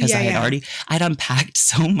room because I'd unpacked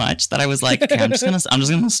so much that I was like, okay, I'm just gonna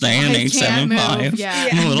stay in I can't 875. move. Yeah.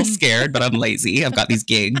 I'm a little scared, but I'm lazy. I've got these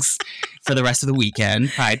gigs for the rest of the weekend.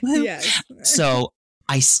 Pride. Yes. So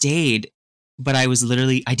I stayed, but I was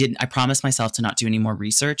literally, I promised myself to not do any more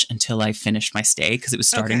research until I finished my stay because it was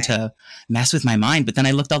starting to mess with my mind. But then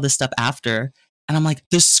I looked all this stuff after and I'm like,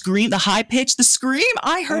 the scream, the high pitch, the scream,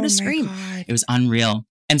 I heard a scream. God. It was unreal.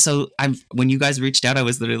 And so when you guys reached out, I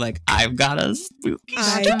was literally like, I've got a spooky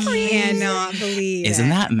I story. cannot believe Isn't it.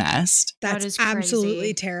 that messed? That's That is crazy.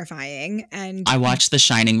 absolutely terrifying. And I watched The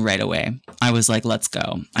Shining right away. I was like, let's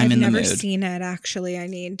go. I've in the mood. never seen it, actually. I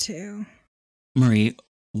need to. Marie,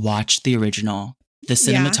 watch the original. The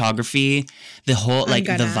cinematography, the whole, the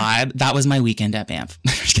vibe. That was my weekend at Banff.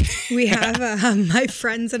 We have my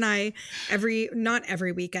friends and I not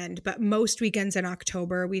every weekend, but most weekends in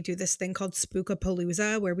October, we do this thing called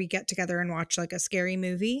Spookapalooza where we get together and watch like a scary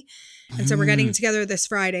movie. And so we're getting together this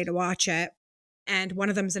Friday to watch it. And one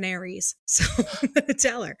of them's an Aries. So I'm going to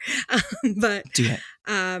tell her. But do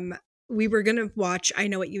it. We were going to watch I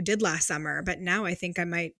Know What You Did Last Summer, but now I think I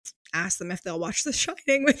might ask them if they'll watch The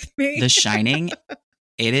Shining with me. The Shining,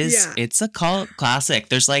 it's a cult classic.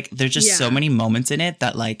 There's just so many moments in it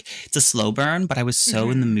that like it's a slow burn, but I was so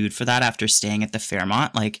in the mood for that after staying at the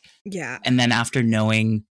Fairmont. And then after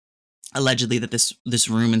knowing allegedly that this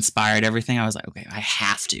room inspired everything, I was like, okay,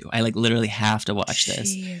 I literally have to watch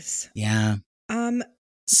this. Yeah.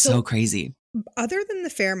 So crazy. Other than the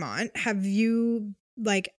Fairmont, have you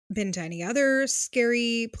been to any other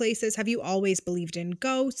scary places? Have you always believed in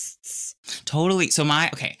ghosts? Totally. So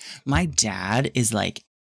my dad is like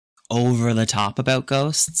over the top about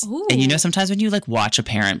ghosts. Ooh. And sometimes when you watch a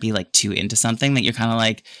parent be too into something that you're kind of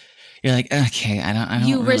like, okay, I don't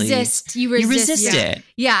you really, resist it.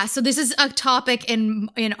 Yeah. So this is a topic in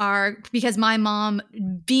our, because my mom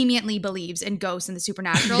vehemently believes in ghosts and the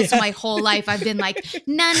supernatural. So my whole life I've been like,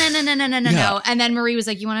 no. And then Marie was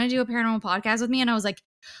like, you want to do a paranormal podcast with me? And I was like,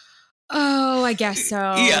 oh, I guess so.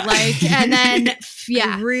 Yeah. And then,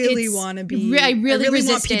 I really want to be. I really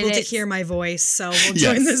want people to hear my voice. So we'll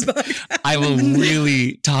join this podcast. I will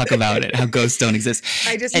really talk about it, how ghosts don't exist.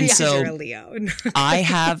 I just need to hear a Leo. I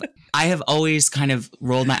have always kind of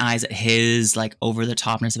rolled my eyes at his over the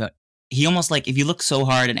topness about. He almost if you look so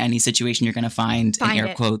hard in any situation, you're going to find an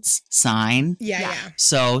air quotes sign. Yeah.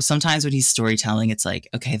 So sometimes when he's storytelling, it's like,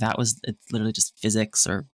 okay, it's literally just physics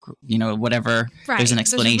or, whatever. Right. There's an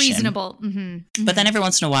explanation. There's reasonable. Mm-hmm. But then every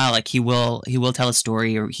once in a while, he will tell a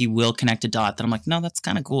story or he will connect a dot that I'm like, no, that's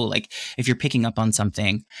kind of cool. If you're picking up on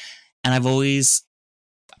something. And I've always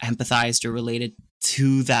empathized or related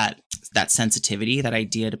to that sensitivity, that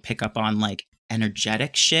idea to pick up on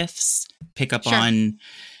energetic shifts, pick up on,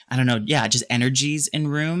 I don't know, just energies in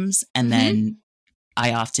rooms. And then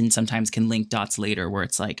I often sometimes can link dots later where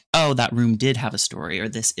it's like, oh, that room did have a story, or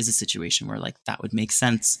this is a situation where that would make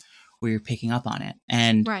sense where you're picking up on it.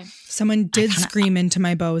 And someone did scream into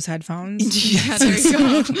my Bose headphones. Yeah, there you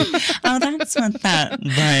go. Oh, that's what that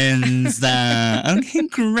was. Okay,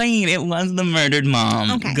 great. It was the murdered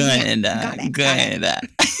mom. Okay, good. Got it. Good.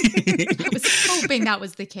 I was hoping that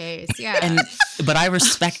was the case. Yeah. But I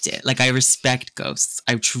respect it. I respect ghosts.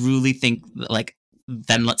 I truly think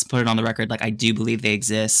then let's put it on the record. I do believe they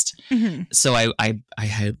exist. Mm-hmm. So I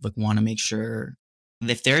want to make sure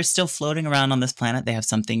if they're still floating around on this planet, they have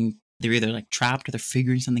something. They're either trapped or they're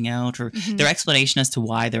figuring something out, or their explanation as to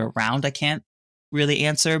why they're around, I can't really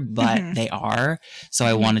answer, but they are. So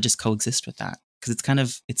I want to just coexist with that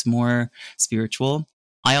because it's more spiritual.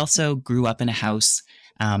 I also grew up in a house.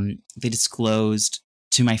 They disclosed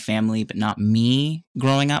to my family, but not me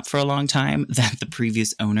growing up for a long time, that the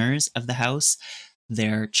previous owners of the house,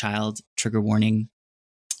 their child, trigger warning,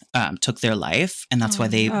 took their life. And that's why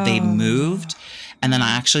they moved. And then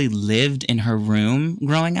I actually lived in her room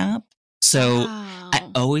growing up. So I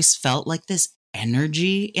always felt this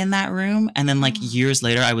energy in that room. And then years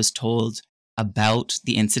later, I was told about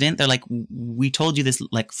the incident. They're like, we told you this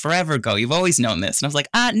forever ago. You've always known this. And I was like,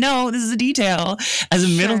 no, this is a detail. As a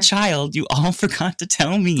middle child, you all forgot to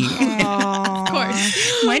tell me. Of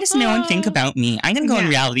course. Why does no one think about me? I'm going to go on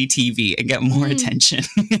reality TV and get more attention.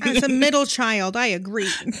 As a middle child, I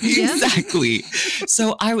agree. Exactly.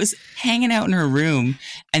 So I was hanging out in her room.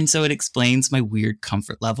 And so it explains my weird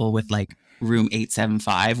comfort level with room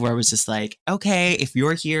 875, where I was just like, okay, if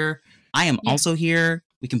you're here, I am also here.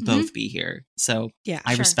 We can both be here. So Yeah,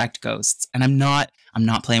 I sure. respect ghosts. And I'm not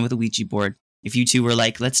playing with a Ouija board. If you two were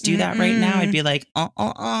like, let's do that right now, I'd be like, let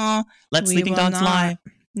We sleeping will dogs lie. not.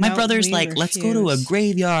 My Nope, brother's we like, let's go to a refuse.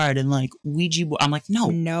 graveyard and like Ouija board. I'm like, no,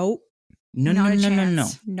 Nope. no, Not no, a no, no,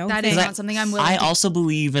 chance. no. No That is thanks. not something I'm willing I to. also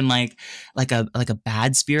believe in like a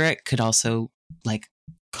bad spirit could also like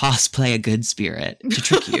cosplay a good spirit to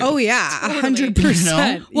trick you. Oh yeah, Totally.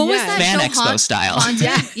 100%. What was that Fan show? Expo style. Haunted?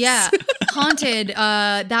 Yes. Yeah. Haunted.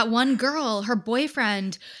 That one girl, her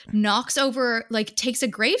boyfriend knocks over, like takes a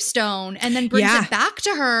gravestone and then brings Yeah. it back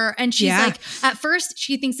to her. And she's Yeah. like, at first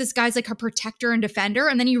she thinks this guy's like her protector and defender.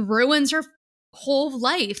 And then he ruins her whole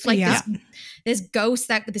life. Like Yeah. this ghost,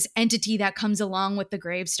 this entity that comes along with the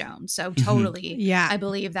gravestone. So totally. Yeah. I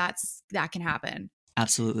believe that can happen.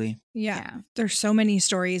 Absolutely. Yeah. There's so many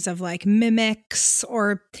stories of like mimics,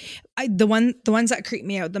 or the ones that creep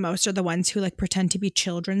me out the most are the ones who like pretend to be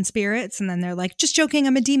children spirits and then they're like, just joking,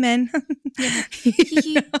 I'm a demon.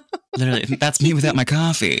 Yeah. Literally, that's me without my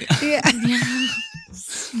coffee. Yeah.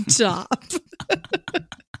 Stop.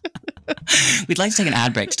 We'd like to take an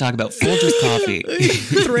ad break to talk about Folgers coffee.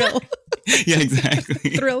 Thrill. Yeah,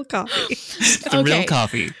 exactly. Thrill coffee. Thrill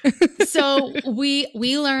coffee. So we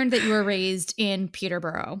learned that you were raised in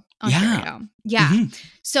Peterborough, Ontario. Yeah. Mm-hmm.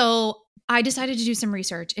 So I decided to do some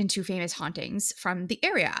research into famous hauntings from the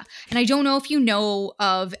area. And I don't know if you know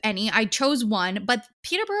of any. I chose one, but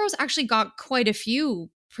Peterborough's actually got quite a few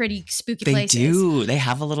pretty spooky places. They do. They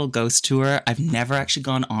have a little ghost tour. I've never actually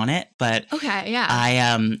gone on it, but okay,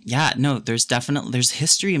 yeah. there's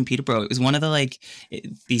history in Peterborough. It was one of the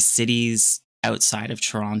these cities outside of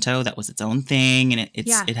Toronto that was its own thing, and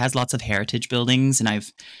it has lots of heritage buildings, and I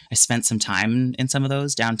spent some time in some of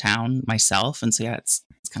those downtown myself, and so yeah, it's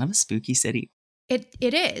kind of a spooky city.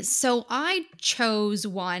 It is. So I chose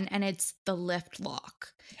one, and it's the Lift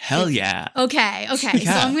Lock. Hell yeah. Okay. Yeah.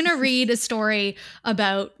 So I'm going to read a story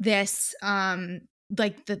about this,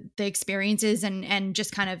 like the experiences and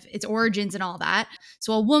just kind of its origins and all that.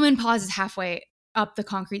 So a woman pauses halfway up the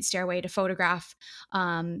concrete stairway to photograph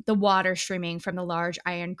the water streaming from the large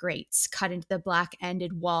iron grates cut into the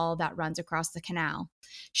black-ended wall that runs across the canal.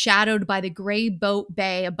 Shadowed by the gray boat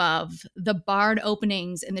bay above, the barred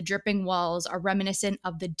openings in the dripping walls are reminiscent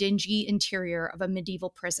of the dingy interior of a medieval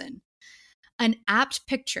prison. An apt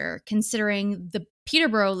picture, considering the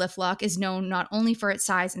Peterborough lift lock is known not only for its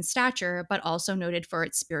size and stature, but also noted for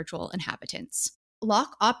its spiritual inhabitants.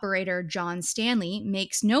 Lock operator John Stanley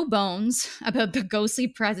makes no bones about the ghostly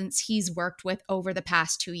presence he's worked with over the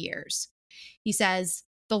past 2 years. He says,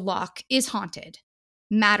 the lock is haunted.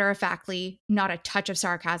 Matter-of-factly, not a touch of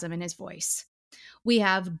sarcasm in his voice. We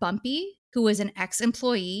have Bumpy, who is an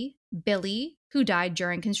ex-employee, Billy, who died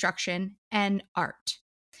during construction, and Art.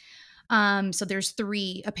 So there's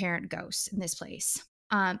 3 apparent ghosts in this place.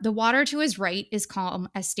 The water to his right is calm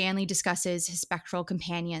as Stanley discusses his spectral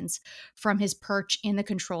companions from his perch in the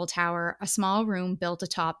control tower, a small room built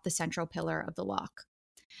atop the central pillar of the lock.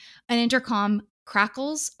 An intercom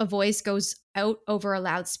crackles, a voice goes out over a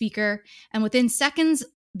loudspeaker, and within seconds,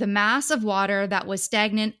 the mass of water that was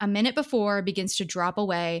stagnant a minute before begins to drop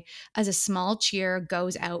away as a small cheer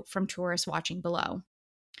goes out from tourists watching below.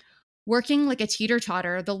 Working like a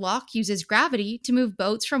teeter-totter, the lock uses gravity to move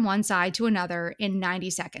boats from one side to another in 90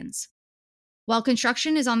 seconds. While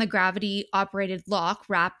construction is on the gravity-operated lock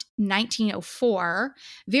wrapped 1904,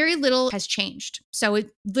 very little has changed. So it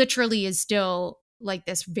literally is still like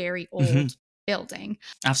this very old building.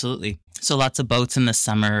 Absolutely. So lots of boats in the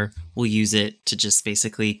summer will use it to just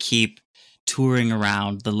basically keep touring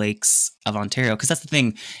around the lakes of Ontario, because that's the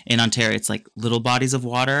thing in Ontario, it's like little bodies of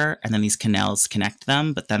water and then these canals connect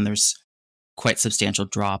them, but then there's quite substantial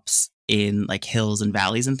drops in like hills and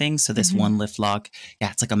valleys and things. So this one lift lock,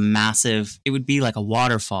 it's like a massive, it would be like a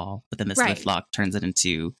waterfall, but then this lift lock turns it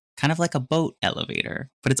into kind of like a boat elevator,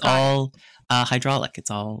 but it's all hydraulic. It's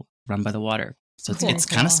all run by the water. So it's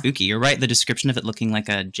kind of spooky. You're right. The description of it looking like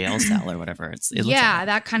a jail cell or whatever. It looks like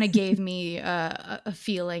that kind of gave me a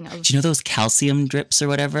feeling of. Do you know those calcium drips or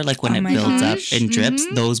whatever? Like when it builds up and drips,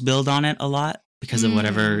 those build on it a lot because of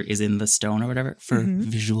whatever is in the stone or whatever for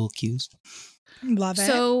visual cues. Love it.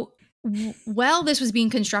 So while this was being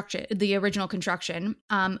constructed, the original construction,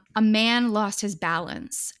 a man lost his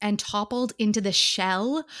balance and toppled into the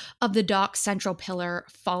shell of the dock's central pillar,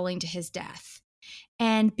 falling to his death.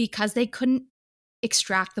 And because they couldn't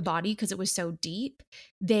extract the body because it was so deep,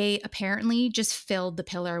 they apparently just filled the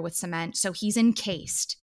pillar with cement. So he's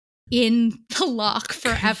encased in the lock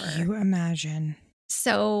forever. Can you imagine?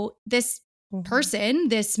 So this person,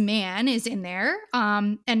 this man is in there.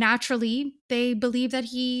 And naturally they believe that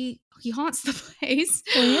he haunts the place.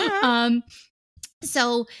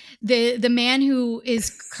 So the man who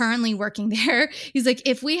is currently working there, he's like,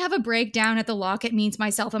 if we have a breakdown at the lock, it means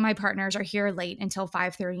myself and my partners are here late until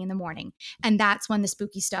 5:30 in the morning. And that's when the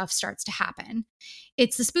spooky stuff starts to happen.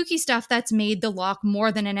 It's the spooky stuff that's made the lock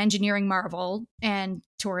more than an engineering marvel, and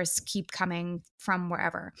tourists keep coming from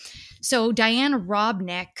wherever. So Diane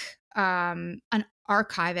Robnick, an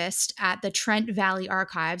archivist at the Trent Valley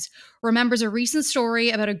Archives, remembers a recent story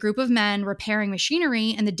about a group of men repairing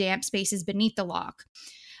machinery in the damp spaces beneath the lock.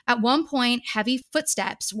 At one point, heavy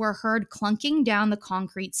footsteps were heard clunking down the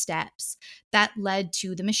concrete steps that led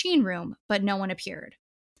to the machine room, but no one appeared.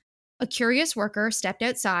 A curious worker stepped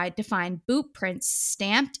outside to find boot prints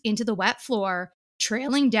stamped into the wet floor,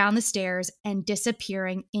 trailing down the stairs and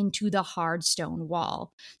disappearing into the hard stone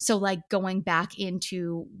wall. So, like going back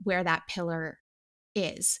into where that pillar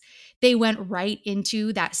is. They went right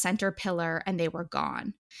into that center pillar and they were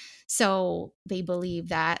gone. So they believe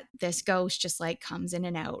that this ghost just like comes in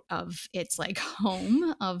and out of its like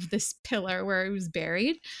home of this pillar where it was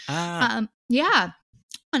buried. Yeah.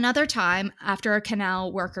 Another time, after a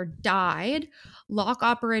canal worker died, lock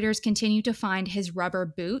operators continued to find his rubber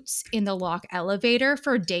boots in the lock elevator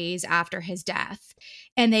for days after his death.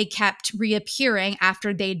 And they kept reappearing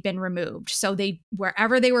after they'd been removed. So they,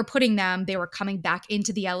 wherever they were putting them, they were coming back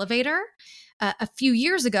into the elevator. A few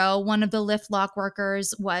years ago, one of the lift lock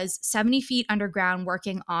workers was 70 feet underground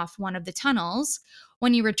working off one of the tunnels.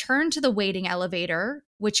 When he returned to the waiting elevator,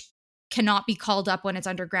 which cannot be called up when it's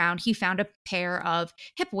underground, he found a pair of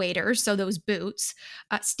hip waders, so those boots,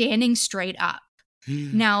 standing straight up.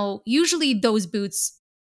 Now, usually those boots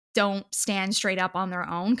don't stand straight up on their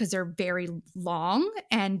own because they're very long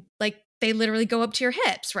and like they literally go up to your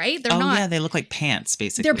hips, right? They're not. Yeah, they look like pants,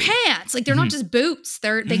 basically. They're pants. Like they're not just boots.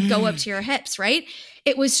 They go up to your hips, right?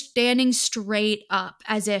 It was standing straight up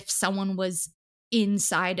as if someone was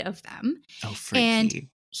inside of them. Oh, freaky. And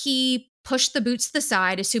he pushed the boots to the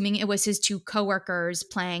side, assuming it was his two coworkers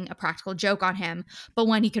playing a practical joke on him. But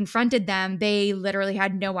when he confronted them, they literally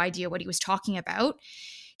had no idea what he was talking about.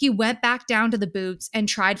 He went back down to the boots and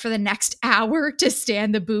tried for the next hour to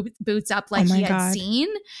stand the boots up like he had seen,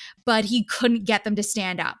 but he couldn't get them to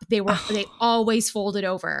stand up. They always folded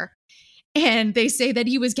over. And they say that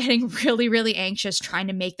he was getting really, really anxious trying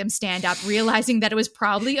to make them stand up, realizing that it was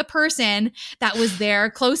probably a person that was there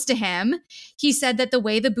close to him. He said that the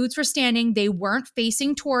way the boots were standing, they weren't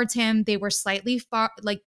facing towards him. They were slightly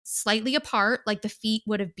apart, like the feet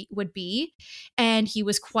would be. And he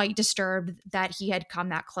was quite disturbed that he had come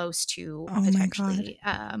that close to potentially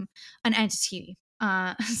an entity.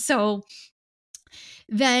 So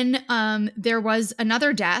then there was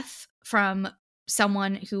another death from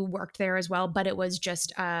someone who worked there as well, but it was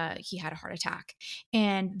just he had a heart attack.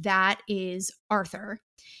 And that is Arthur.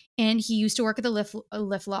 And he used to work at the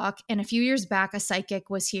lift lock. And a few years back, a psychic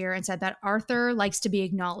was here and said that Arthur likes to be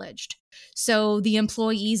acknowledged. So the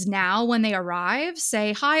employees now, when they arrive,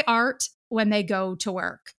 say, "Hi, Art," when they go to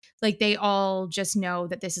work. Like they all just know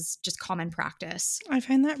that this is just common practice. I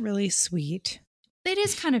find that really sweet. It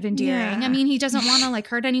is kind of endearing. Yeah. I mean, he doesn't want to like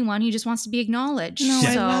hurt anyone. He just wants to be acknowledged. No,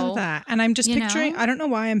 I love that. And I'm just picturing, I don't know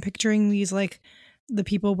why I'm picturing these like the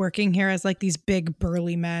people working here as like these big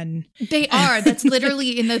burly men. They are. That's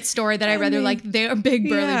literally in the story that I read. They're like, they're big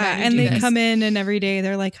burly men. And they come in and every day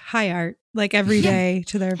they're like, "Hi, Art." Like every day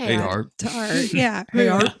to their Art. To Art. Yeah. Hey,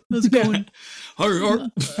 Art. How's it going? Hi, Art.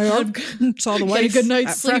 Hi, Art. Saw the wife. Get a good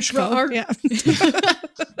night's sleep, Art. Yeah.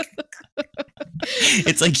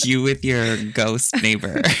 It's like you with your ghost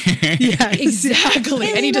neighbor. Yeah, exactly.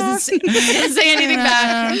 And he doesn't say anything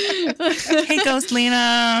back. Hey, Ghost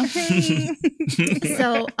Lena. Hey.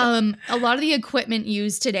 So a lot of the equipment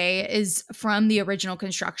used today is from the original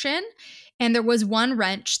construction. And there was one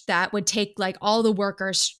wrench that would take like all the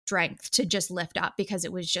workers' strength to just lift up because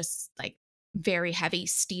it was just like very heavy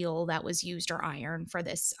steel that was used, or iron, for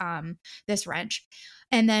this wrench.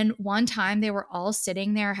 And then one time they were all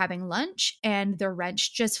sitting there having lunch and the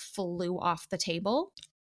wrench just flew off the table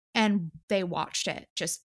and they watched it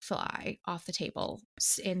just fly off the table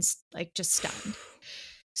in like just stunned.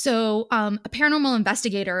 So a paranormal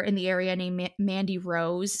investigator in the area named Mandy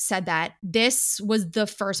Rose said that this was the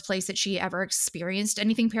first place that she ever experienced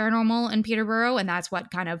anything paranormal in Peterborough. And that's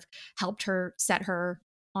what kind of helped her set her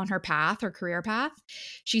on her path, her career path.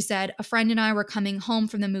 She said, "A friend and I were coming home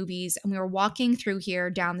from the movies and we were walking through here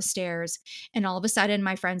down the stairs. And all of a sudden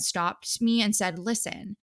my friend stopped me and said,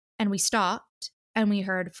 'Listen.' And we stopped and we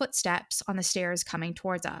heard footsteps on the stairs coming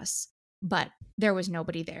towards us. but there was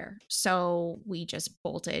nobody there. So we just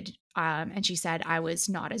bolted. And she said, I was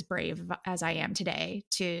not as brave as I am today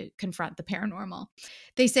to confront the paranormal.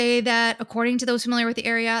 They say that according to those familiar with the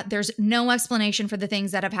area, there's no explanation for the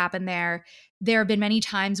things that have happened there. There have been many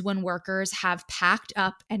times when workers have packed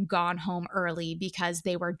up and gone home early because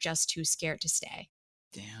they were just too scared to stay.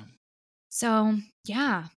 Damn. So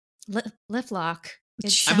yeah, lift lock.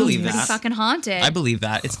 I believe pretty that. fucking haunted. I believe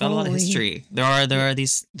that. It's got a lot of history.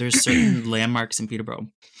 There's certain landmarks in Peterborough.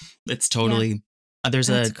 It's totally, there's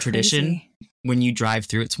That's a tradition crazy. when you drive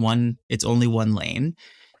through, it's only one lane.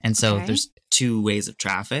 And so there's two ways of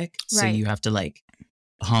traffic. So you have to like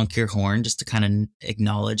honk your horn just to kind of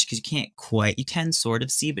acknowledge, because you can sort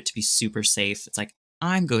of see, but to be super safe, it's like,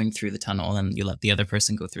 I'm going through the tunnel, and you let the other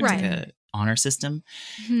person go through. It's like a honor system.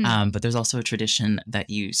 But there's also a tradition that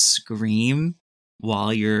you scream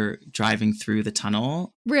while you're driving through the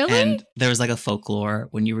tunnel. Really? And there was like a folklore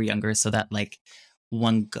when you were younger, so that like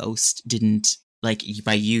one ghost didn't, like,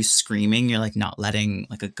 by you screaming, you're like not letting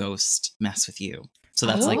like a ghost mess with you. So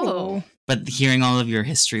that's like, but hearing all of your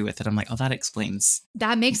history with it, I'm like, oh, that explains.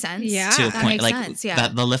 That makes sense. Yeah. To a That point, makes like sense. Yeah.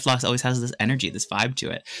 that the lift locks always has this energy, this vibe to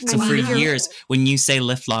it. So Wow. for years, when you say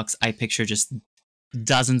lift locks, I picture just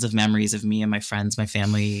dozens of memories of me and my friends, my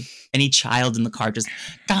family, any child in the car just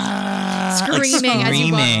screaming as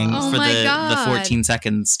you walk. Oh for my the God. 14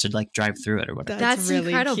 seconds to like drive through it or whatever. That's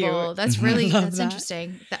really incredible. cute. That's Mhm. really Love that's that.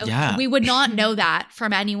 interesting. Yeah. We would not know that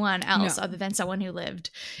from anyone else No. other than someone who lived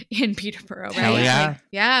in Peterborough, right? Hell yeah. Like,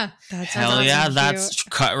 yeah. That's Hell awesome. yeah, Cute. that's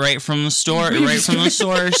cut right from the store, right from the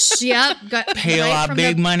source. Yep. Got Pay a right lot from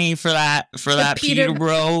big the- money for that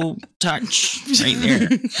Peterborough touch right there.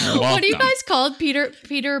 You're What are you welcome. guys called?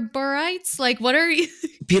 Peterboroughites? Like, what are you?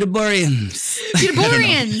 Peterborians.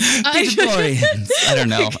 Peterborians. Peterborians. I don't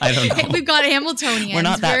know. Hey, we've got Hamiltonians. We're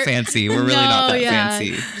not that fancy. We're really not that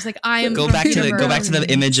fancy. Just like I am. Go from back to Peterborough. the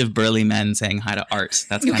image of burly men saying hi to art.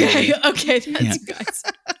 That's kind Okay. of Okay. That's you guys.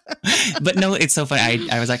 But no, it's so funny.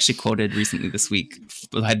 I was actually quoted recently this week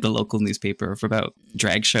by the local newspaper for about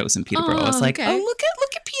drag shows in Peterborough. I was like, okay. oh, look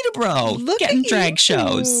at Peterborough Look getting at drag you.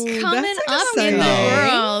 shows. Coming That's up in the exciting.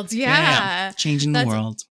 world. Yeah. Changing the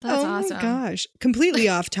world. That's oh awesome. my gosh. Completely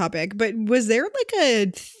off topic, but was there like a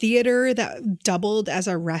theater that doubled as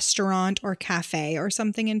a restaurant or cafe or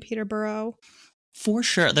something in Peterborough? For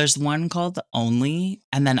sure. There's one called The Only,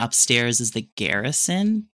 and then upstairs is the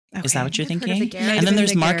Garrison. Is that what you're I've heard of thinking? the Garrison. And then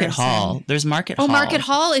there's The Market Garrison. Hall. There's Market Hall. Oh, Market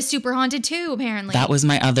Hall is super haunted too, apparently. That was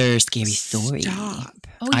my other scary story. Stop.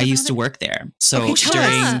 Oh, I you used to have work there. So Okay, tell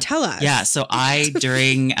during us. Tell us. Yeah, so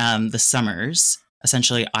during the summers,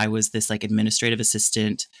 essentially I was this like administrative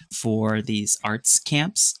assistant for these art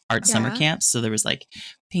summer Yeah. camps. So there was like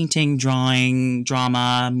painting, drawing,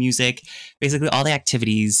 drama, music, basically all the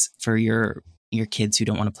activities for your kids who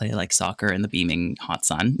don't want to play like soccer in the beaming hot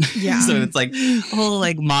sun. Yeah. So it's like a whole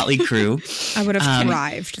like motley crew. I would have Um,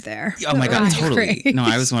 thrived there. Oh my God, Right. totally. Great. No,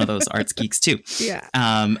 I was one of those arts geeks too. Yeah.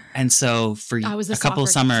 And so for I was the a couple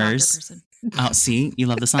soccer summers, person. oh, see, you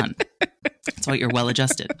love the sun. That's why you're well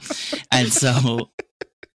adjusted. And so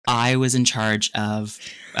I was in charge of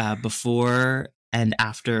before and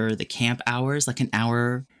after the camp hours, like an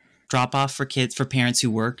hour drop off for kids, for parents who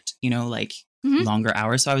worked, like Mhm. longer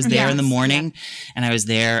hours. So I was there in the Yes, morning and I was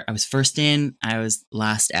there. I was first in, I was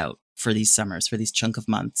last out for these summers, for these chunk of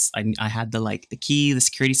months. I had the key, the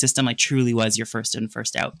security system. I truly was your first in,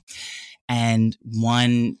 first out. And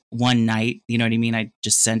one night, you know what I mean? I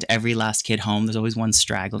just sent every last kid home. There's always one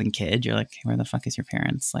straggling kid. You're like, where the fuck is your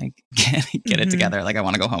parents? Like, get it together. Like, I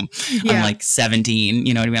want to go home. Yeah. I'm like 17.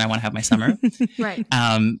 You know what I mean? I want to have my summer. Right.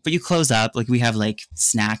 But you close up. Like, we have like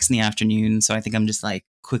snacks in the afternoon. So I think I'm just like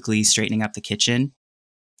quickly straightening up the kitchen.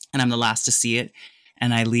 And I'm the last to see it.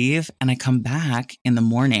 And I leave and I come back in the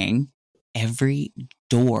morning. Every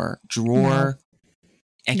door, drawer,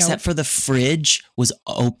 except for the fridge was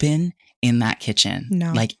open in that kitchen.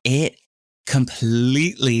 No. Like it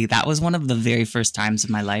completely, that was one of the very first times of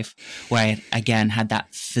my life where I, again, had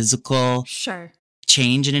that physical Sure.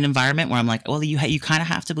 change in an environment where I'm like, well, you kind of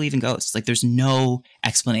have to believe in ghosts. Like there's no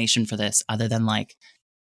explanation for this other than like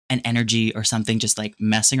an energy or something just like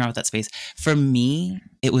messing around with that space. For me,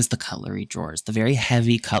 it was the cutlery drawers, the very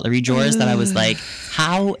heavy cutlery drawers that I was like,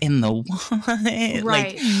 how in the what? Right.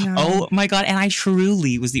 Like, No. oh my God. And I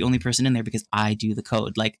truly was the only person in there because I do the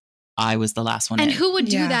code. Like I was the last one And in. who would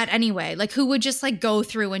do Yeah. that anyway? Like, who would just like go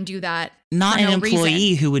through and do that? Not for an no employee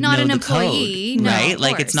reason? who would Not know an the employee, code, no, right? of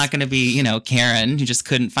Like it's not course. going to be, Karen who just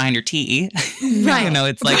couldn't find her tea. Right.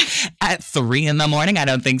 It's like at 3 a.m. I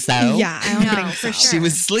don't think so. Yeah, I don't No, think for so. sure. She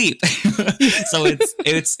was asleep. So it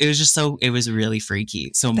was just so, it was really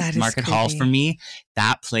freaky. So That is Market Hall creepy. for me,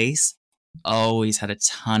 that place always had a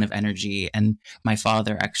ton of energy. And my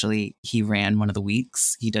father actually, he ran one of the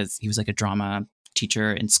weeks. He was like a drama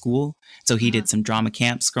teacher in school. So he did some drama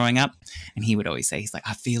camps growing up. And he would always say, he's like,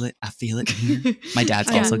 I feel it in here. My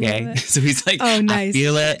dad's also gay. So he's like, Oh, nice. I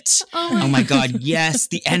feel it. Oh my God. Yes.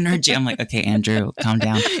 The energy. I'm like, okay, Andrew, calm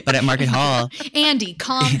down. But at Market Hall. Andy,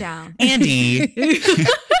 calm down. Andy.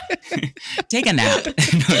 Take a nap.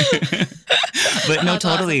 But no,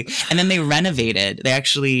 totally. Awesome. And then they renovated.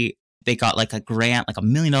 They got like a grant, like $1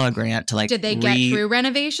 million grant to like. Did they get through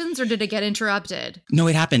renovations or did it get interrupted? No,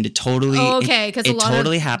 it happened. It totally. Oh, okay, because it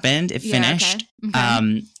totally happened. It finished.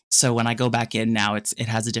 Okay. So when I go back in now, it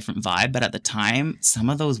has a different vibe. But at the time, some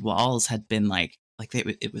of those walls had been like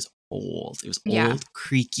it was old. It was old,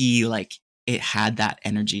 creaky. Like it had that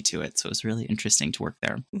energy to it. So it was really interesting to work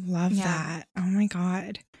there. Love that. Oh my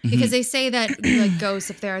God. Because they say that like ghosts,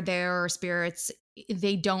 if they're there or spirits,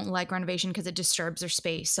 they don't like renovation because it disturbs their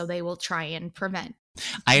space. So they will try and prevent.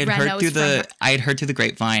 I had heard through the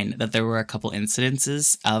grapevine that there were a couple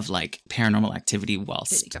incidences of like paranormal activity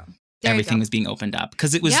whilst everything was being opened up.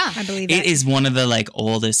 Because it was, I believe it is one of the like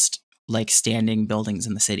oldest like standing buildings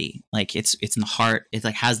in the city. Like it's in the heart. It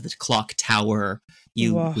like has the clock tower.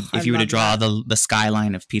 If you were to draw the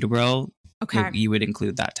skyline of Peterborough, you would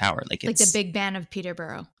include that tower. Like it's like the Big Ben of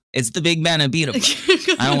Peterborough. It's the Big Ben of Peterborough.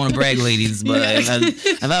 I don't want to brag, ladies, but I've had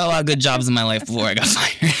a lot of good jobs in my life before I got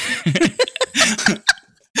fired.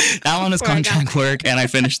 That one was contract work, and I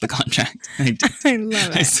finished the contract. I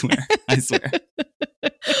love it. I swear.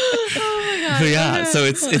 Oh my God. But yeah, so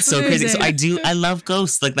it's so crazy. So I love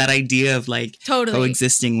ghosts, like that idea of like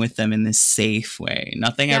coexisting with them in this safe way.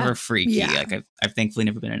 Nothing ever freaky. Yeah. Like I've thankfully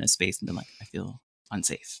never been in a space and been like, I feel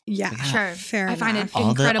unsafe. Yeah, sure. Fair enough. I find it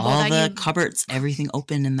all incredible all the cupboards, everything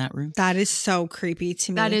open in that room. That is so creepy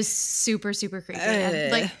to me. That is super, super creepy. And,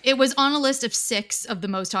 like it was on a list of 6 of the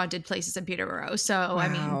most haunted places in Peterborough. So I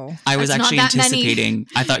mean, I was actually anticipating.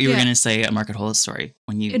 I thought you were going to say a Market Hall story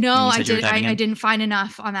when you. No, when you said I didn't find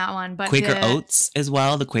enough on that one. But Quaker Oats as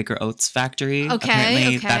well. The Quaker Oats factory.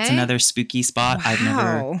 Apparently, that's another spooky spot.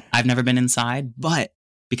 Wow. I've never been inside, but.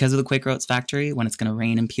 Because of the Quaker Oats factory, when it's going to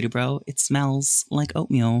rain in Peterborough, it smells like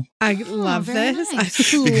oatmeal. I love this.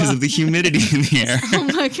 Nice. Because of the humidity in the air. Oh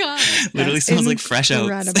my God. Literally smells like fresh oats.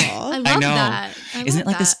 I love know. That. Isn't it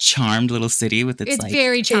like this charmed little city with its like...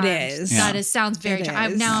 very charmed. It is. That sounds very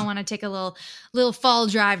charmed. Now I want to take a little fall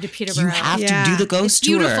drive to Peterborough. You have to do the ghost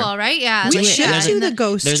tour. Beautiful, right? Yeah. We should do the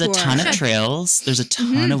ghost tour. There's a ton of trails. There's a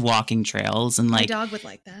ton of walking trails. And like... My dog would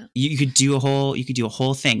like that. You could do a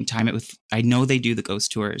whole thing. Time it with... I know they do the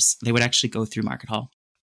ghost tours. They would actually go through Market Hall.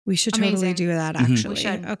 We should totally do that, actually. We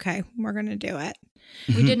should. Okay, we're going to do it.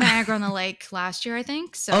 We did Niagara on the Lake last year, I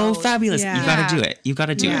think. So. Oh, fabulous. Yeah. You got to do it. You got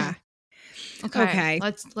to do it. Okay.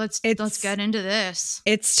 Let's get into this.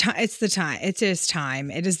 It is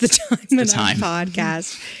time. It is the time in our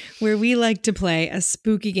podcast where we like to play a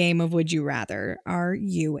spooky game of Would You Rather. Are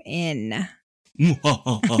you in?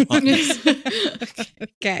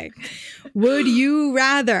 Okay. Would you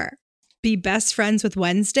rather be best friends with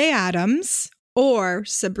Wednesday Addams or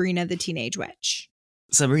Sabrina the Teenage Witch?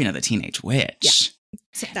 Sabrina the Teenage Witch.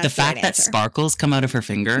 Yeah. The fact that sparkles come out of her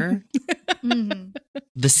finger, the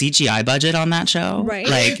CGI budget on that show, right?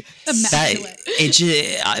 Like that. It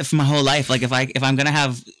just, for my whole life, like if I'm gonna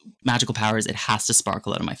have magical powers, it has to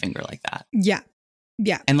sparkle out of my finger like that. Yeah.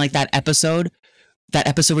 And like that episode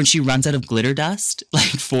when she runs out of glitter dust, like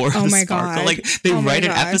for the sparkle, God. like they write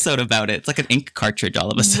an episode about it. It's like an ink cartridge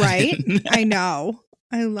all of a sudden, right? I know.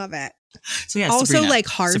 I love it. So yeah, also Sabrina, like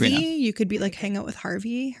Harvey, Sabrina. You could be like hang out with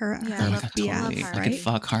Harvey, her BF, totally. right? I could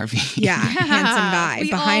fuck Harvey. Yeah, handsome guy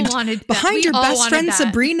behind your best friend that.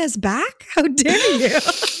 Sabrina's back. How dare you?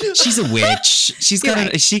 She's a witch. She's got.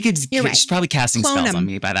 Right. She's probably casting spells on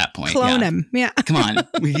me by that point. Clone him. Yeah. Come on,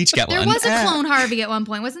 we each get one. There was a clone Harvey at one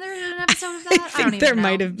point, wasn't there? An episode of that? I think there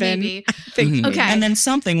might have been. Maybe. Okay. And then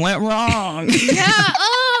something went wrong. Yeah.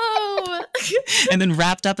 Oh. And then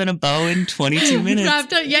wrapped up in a bow in 22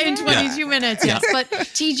 minutes. In 22 minutes. Yes, but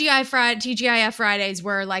TGIF Fridays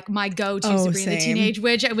were like my go-to Sabrina the Teenage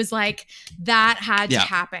Witch. It was like that had to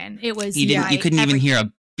happen. It was. You couldn't even hear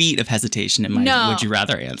a beat of hesitation in my Would You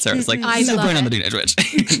Rather answer. It's like Sabrina the Teenage Witch.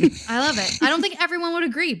 I love it. I don't think everyone would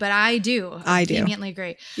agree, but I do. I do. Vehemently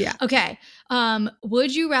agree. Yeah. Okay.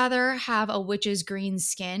 Would you rather have a witch's green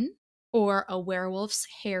skin or a werewolf's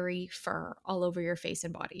hairy fur all over your face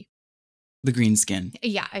and body? The green skin.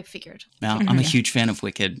 Yeah, I figured. Well, I'm a huge fan of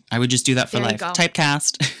Wicked. I would just do that for life.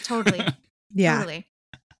 Typecast. Totally. Yeah. Totally.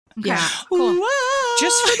 Okay, Yeah. cool. Whoa.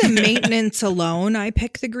 Just for the maintenance alone, I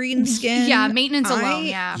pick the green skin. Yeah, maintenance alone,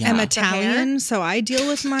 Yeah. I'm The Italian, hair. so I deal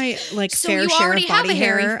with my So fair you share already of have body a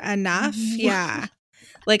hairy- hair enough. Yeah.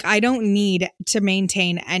 Like I don't need to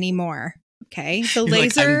maintain any more. Okay. The You're like, I'm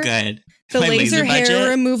laser good. the My laser hair budget?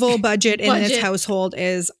 removal budget in this Budget. household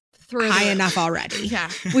is Through the high roof. enough already. Yeah.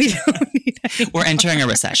 We don't need any We're entering a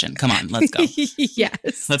recession. Come on, let's go.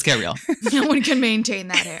 Yes. Let's get real. No one can maintain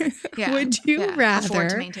that hair. Yeah. Would you Afford rather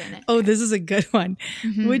to maintain it. Oh, this is a good one.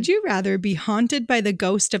 Mhm. Would you rather be haunted by the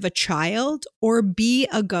ghost of a child or be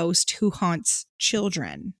a ghost who haunts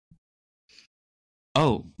children?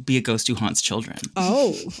 Oh, be a ghost who haunts children.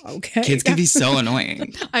 Oh, okay. Kids can be so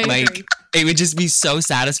annoying. I Like, agree. it would just be so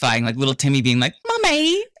satisfying. Like little Timmy being like,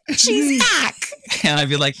 Mommy, she's back. And I'd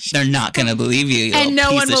be like, they're not going to believe you. You And little no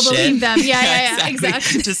piece one of will shit. believe them. Yeah,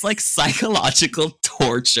 exactly. Just like psychological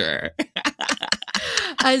torture.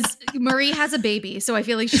 As Marie has a baby, so I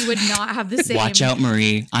feel like she would not have the same. Watch out,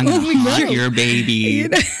 Marie. I'm going Oh, to haunt no. your baby.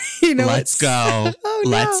 You know Let's go. Oh, no.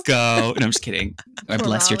 Let's go. No, I'm just kidding. I Poor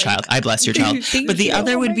bless your Molly. child. I bless your child. Thank But the you.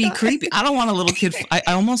 other Oh would my be God. creepy. I don't want a little kid. I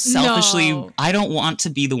almost selfishly, No. I don't want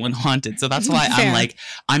to be the one haunted. So that's why Fair. I'm like,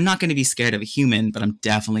 I'm not going to be scared of a human, but I'm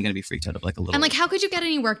definitely going to be freaked out of like a little. And like, how could you get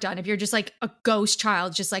any work done if you're just like a ghost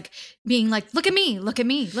child, just like being like, look at me, look at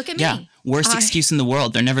me, look at yeah, me. worst I- excuse in the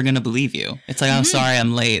world. They're never going to believe you. It's like, I'm sorry,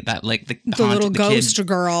 I'm late. That like the little ghost kid,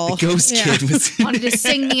 girl. the ghost Yeah. kid was. Wanted to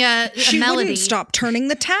sing me a She melody. wouldn't stop turning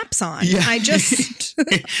the taps on. Yeah. I just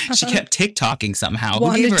She kept TikToking somehow. Who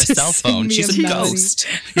Wanted gave her a to cell sing phone? me She's a a melody. ghost.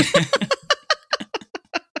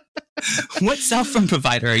 What cell phone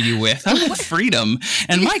provider are you with? I'm with Freedom,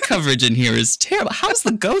 and my coverage in here is terrible. How does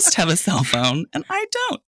the ghost have a cell phone and I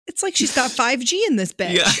don't? it's like she's got 5G in this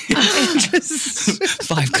bitch. Yeah. Just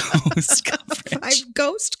 5 ghost coverage. 5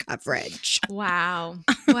 ghost coverage. Wow.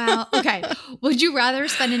 Wow. Okay. Would you rather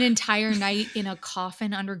spend an entire night in a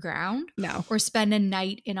coffin underground No. or spend a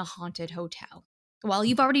night in a haunted hotel? Well,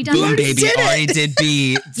 you've already done Boom, that. baby. did it. Already did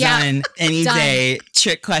B. Yeah. Done. Any Done. day.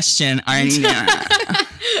 Trick question. Already done.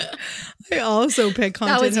 I also pick That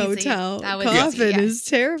haunted was easy. hotel. That was Coffin easy, yeah. is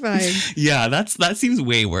terrifying. Yeah, that seems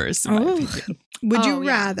way worse. In my Oh. opinion. Would you Oh, yeah.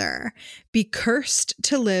 rather be cursed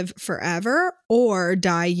to live forever or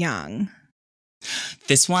die young?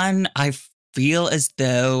 This one, I feel as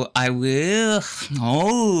though I will.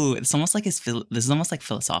 Oh, it's almost like this is almost like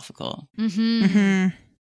philosophical. Mm-hmm. Mm-hmm.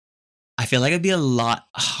 I feel like it'd be a lot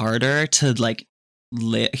harder to like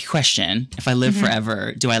question if I live Mhm.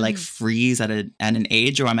 forever. Do I like Mhm. freeze at an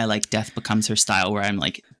age, or am I like death becomes her style, where I'm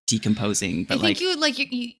like decomposing? But I think like, you would like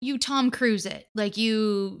you Tom Cruise it. Like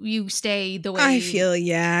you stay the way I feel,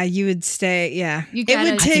 yeah, you would stay. Yeah. You It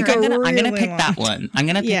gotta- would I take think a I'm gonna really pick that long one. I'm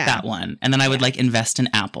gonna pick Yeah. that one, and then I would like invest in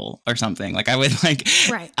Apple or something. Like I would like,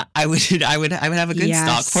 Right. I would have a good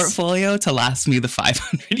Yes. stock portfolio to last me the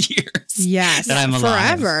 500 years. Yes. That I'm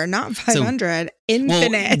alive. Forever, not 500. Well,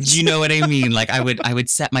 Infinite. you know what I mean? Like I would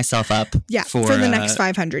set myself up yeah. for For the next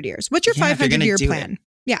 500 years. What's your yeah, if you're 500 year gonna do plan?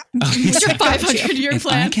 Yeah. Oh, What's your Got you. 500-year if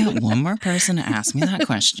plan? I get one more person to ask me that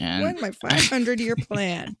question, What's my 500 year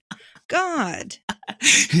plan? God. I'm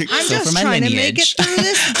so just for my trying to make it lineage, through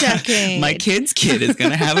this decade. my kid's kid is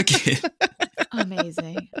gonna have a kid.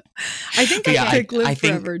 Amazing. I think Yeah, I pick live I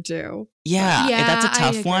think- forever too. Yeah, Yeah, that's a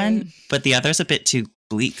I tough one. agree. But the other's a bit too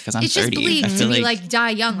bleak because I'm It's 30. just bleak I to feel be like die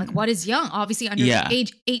young. Like what is young? Obviously under Yeah.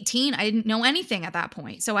 age 18, I didn't know anything at that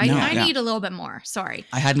point. So I No, yeah. need a little bit more. Sorry.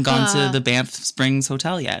 I hadn't gone Uh, to the Banff Springs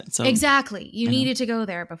Hotel yet. So Exactly. You I know. needed to go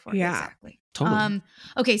there before. Yeah. Exactly. Totally.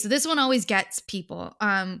 Okay, so this one always gets people.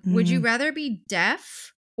 Would you Mhm. rather be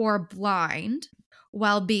deaf or blind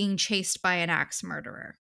while being chased by an axe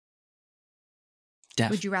murderer? deaf.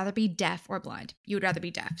 Would you rather be deaf or blind? You would rather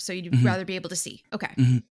be deaf, so you'd Mhm. rather be able to see. Okay.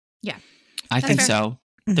 I That's think fair. so.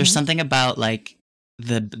 Mhm. There's something about like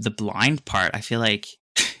the blind part. I feel like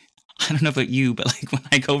I don't know about you, but like when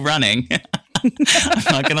I go running, I'm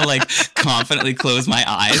not gonna like confidently close my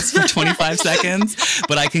eyes for 25 seconds,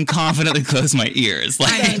 but I can confidently close my ears. Like,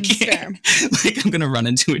 Sounds fair. like I'm gonna run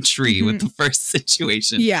into a tree with the first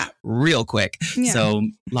situation Yeah. real quick. Yeah. So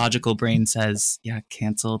logical brain says, yeah,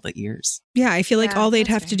 cancel the ears. Yeah. I feel like Yeah, all they'd that's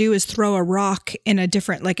have to fair. do is throw a rock in a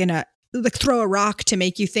different, like throw a rock to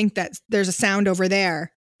make you think that there's a sound over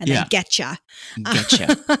there and Yeah. then get ya.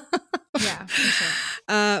 Getcha. Yeah, for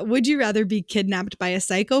sure. Would you rather be kidnapped by a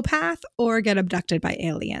psychopath or get abducted by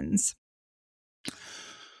aliens?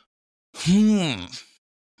 I'm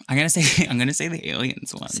gonna say the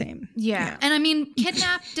aliens one. Same. Yeah. And I mean,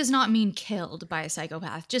 kidnap does not mean killed by a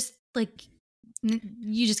psychopath. Just like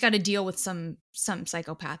You just got to deal with some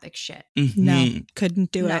psychopathic shit. No,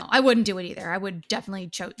 couldn't do it. No, I wouldn't do it either. I would definitely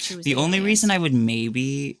choose The only aliens. reason I would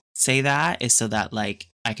maybe say that is so that like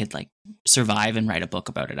I could like survive and write a book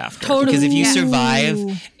about it after. Totally. Because if you Yeah.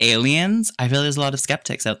 survive aliens, I feel there's a lot of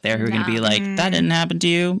skeptics out there who are going to be like, that didn't happen to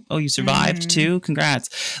you. Oh, you survived too?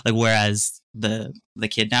 Congrats. Like, whereas the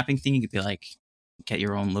kidnapping thing, you could be like, get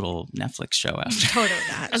your own little Netflix show after. Totally.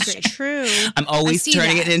 That's true. I'm always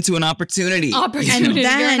turning it into an opportunity. And then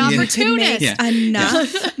You're an you can opportunist. make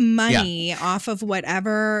enough money off of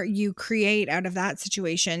whatever you create out of that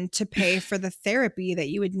situation to pay for the therapy that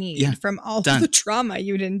you would need from all the trauma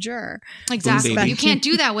you'd endure. Exactly. Boom, you can't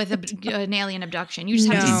do that with an alien abduction. You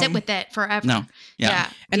just have to sit with it forever. No. Yeah.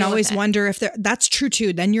 And always wonder if that's true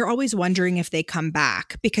too. Then you're always wondering if they come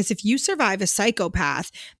back, because if you survive a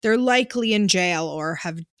psychopath, they're likely in jail or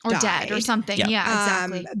have or died. dead or something. Yeah,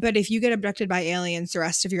 exactly. But if you get abducted by aliens the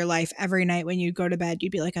rest of your life, every night when you go to bed,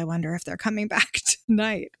 you'd be like, I wonder if they're coming back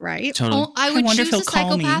tonight, right? Totally. Oh, I would choose a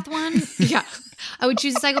psychopath one. Yeah. I would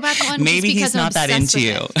choose a psychopath one. Maybe just he's not that into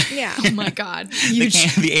you. Yeah. Oh my God.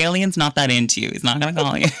 The alien's not that into you. He's not going to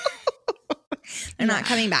call you. They're not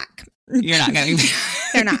coming back. You're not going to.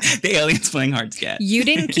 They're not. The alien's playing hard to get. You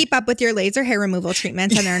didn't keep up with your laser hair removal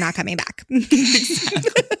treatments and they're not coming back.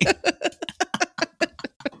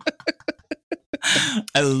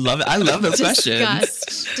 I love it. I love this question.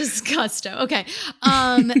 Disgusto. Okay.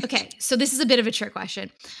 Okay. So this is a bit of a trick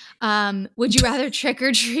question. Would you rather trick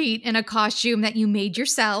or treat in a costume that you made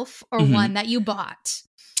yourself or one that you bought?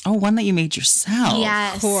 Oh, one that you made yourself.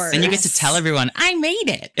 Yes. Of course. And you get to tell everyone, I made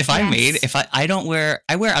it. I don't wear,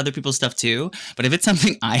 I wear other people's stuff too, but if it's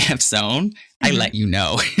something I have sewn, I let you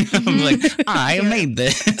know. I'm like, I made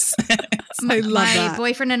this. My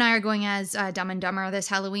boyfriend and I are going as Dumb and Dumber this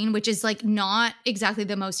Halloween, which is like not exactly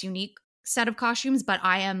the most unique set of costumes, but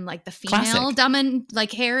I am like the female Classic. Dumb and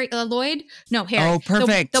like Harry Lloyd. No, Harry. Oh,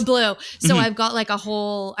 perfect. The blue. So I've got like a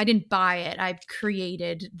whole. I didn't buy it. I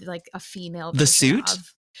created like a female. The suit.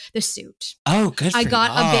 The suit. Oh, good. I got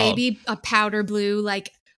a powder blue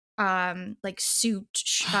like suit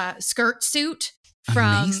skirt suit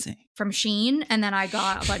from Shein, and then I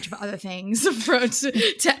got a bunch of other things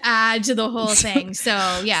to add to the whole thing. So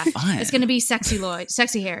yeah, it's gonna be sexy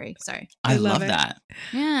Harry. Sorry, I love that.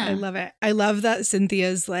 Yeah, I love it. I love that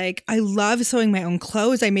Cynthia's like, I love sewing my own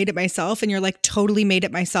clothes. I made it myself, and you're like, totally made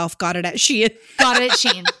it myself. Got it at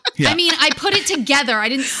Shein. Yeah. I mean, I put it together. I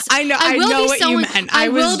didn't. I know. I know what you meant. I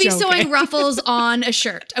will be sewing ruffles on a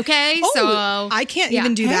shirt. Okay, so I can't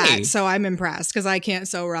even do that. So I'm impressed because I can't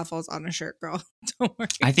sew ruffles on a shirt, girl. Don't worry.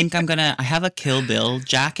 I think I have a Kill Bill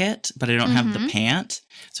jacket, but I don't have the pant.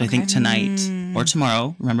 So I think tonight or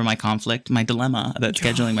tomorrow, remember my conflict, my dilemma about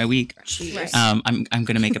scheduling my week. I'm going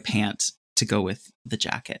to make a pant to go with the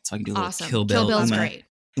jacket. So I can do a little Kill Bill. Kill Bill's great.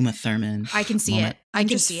 Uma Thurman. I can see it. I'm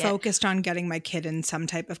just focused on getting my kid in some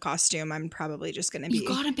type of costume. I'm probably just going to be. You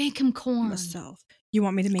got to make him corn. Myself. You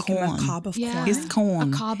want me to make him a cob of corn? It's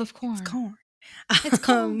corn. A cob of corn. It's corn. It's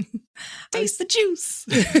corn. Taste the juice.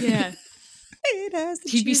 Yeah. It has the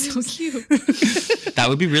He'd be juice. so cute. That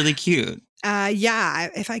would be really cute. Yeah,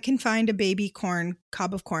 if I can find a baby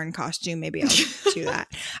cob of corn costume, maybe I'll do that.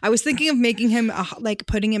 I was thinking of making him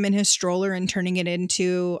putting him in his stroller and turning it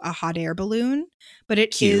into a hot air balloon, but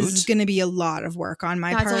it is going to be a lot of work on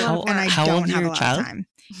my part, and I don't have a lot of time.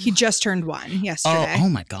 He just turned 1 yesterday. Oh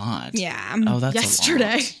my God. Yeah. Oh, that's yesterday.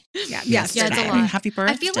 A lot. Yeah, yesterday. That's a lot. Happy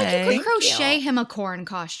birthday. I feel like you could crochet him a corn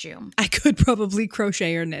costume. I could probably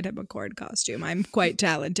crochet or knit him a corn costume. I'm quite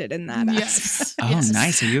talented in that. Yes. Oh,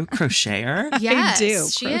 nice. Are you a crocheter? Yes, I do.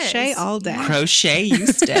 Crochet all day. Crochet, you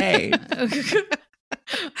stay.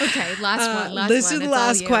 Okay, last one. This is the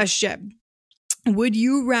last question. Would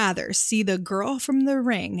you rather see the girl from The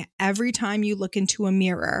Ring every time you look into a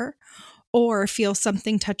mirror, or feel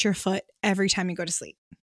something touch your foot every time you go to sleep?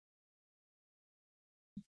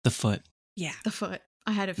 The foot. Yeah. The foot.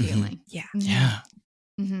 I had a feeling. Yeah. Yeah.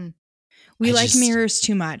 Mm-hmm. We like mirrors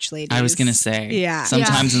too much, ladies. I was going to say. Yeah.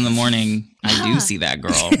 Sometimes in the morning, I do see that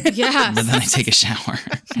girl. Yeah. But then I take a shower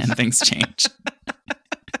and things change.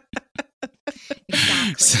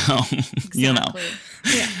 Exactly. So, you know.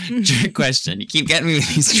 Yeah. Trick question. You keep getting me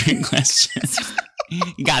with these trick questions.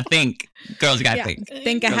 You got to think. Girls, you got to think.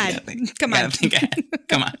 Think ahead. Come on. Think ahead.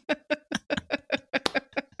 Come on.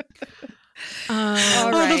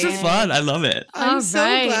 All right. Those are fun. I love it. I'm so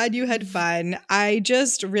glad you had fun. I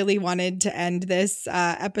just really wanted to end this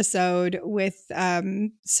episode with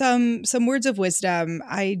some words of wisdom.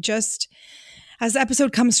 As the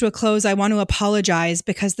episode comes to a close, I want to apologize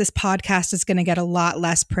because this podcast is going to get a lot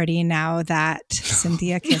less pretty now that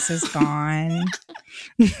Synthia Kiss is gone.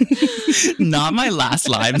 Not my last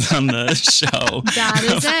lines on the show. That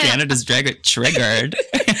is it. Canada's Drag triggered.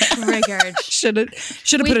 Triggered. Should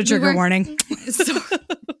have put a trigger warning.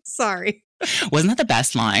 Sorry. Wasn't that the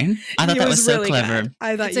best line? I thought It that was so really clever. good.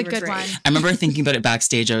 I thought It's you a were good great. one. I remember thinking about it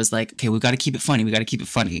backstage. I was like, okay, we've got to keep it funny. We got to keep it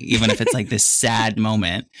funny, even if it's like this sad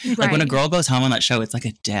moment. Like when a girl goes home on that show, it's like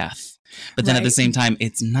a death. But then at the same time,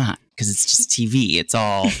 it's not because it's just TV. It's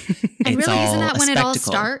all. And really, isn't that when it all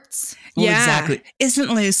spectacle. starts? Well, Yeah. exactly. Isn't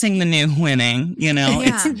losing the new winning? You know,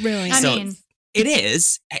 Yeah. It's really I So- mean, it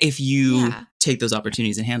is if you Yeah. take those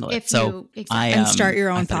opportunities and handle it. if So you exactly. I and start your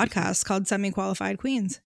I own thought it'd be podcast called Semi-Qualified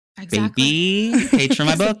Queens. exactly. Baby, page for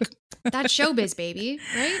my book. That's showbiz, baby,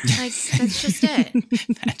 right? Like that's just it.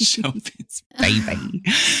 That showbiz, baby.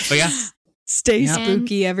 But yeah, Stay Yep.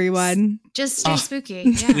 spooky, everyone. Just stay Oh. spooky.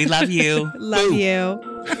 Yeah. we love you. Love Boo.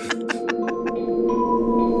 you.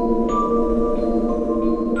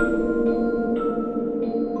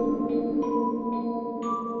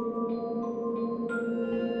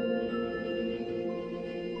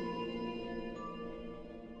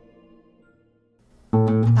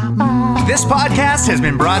 This podcast has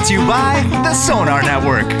been brought to you by the Sonar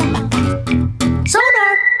Network.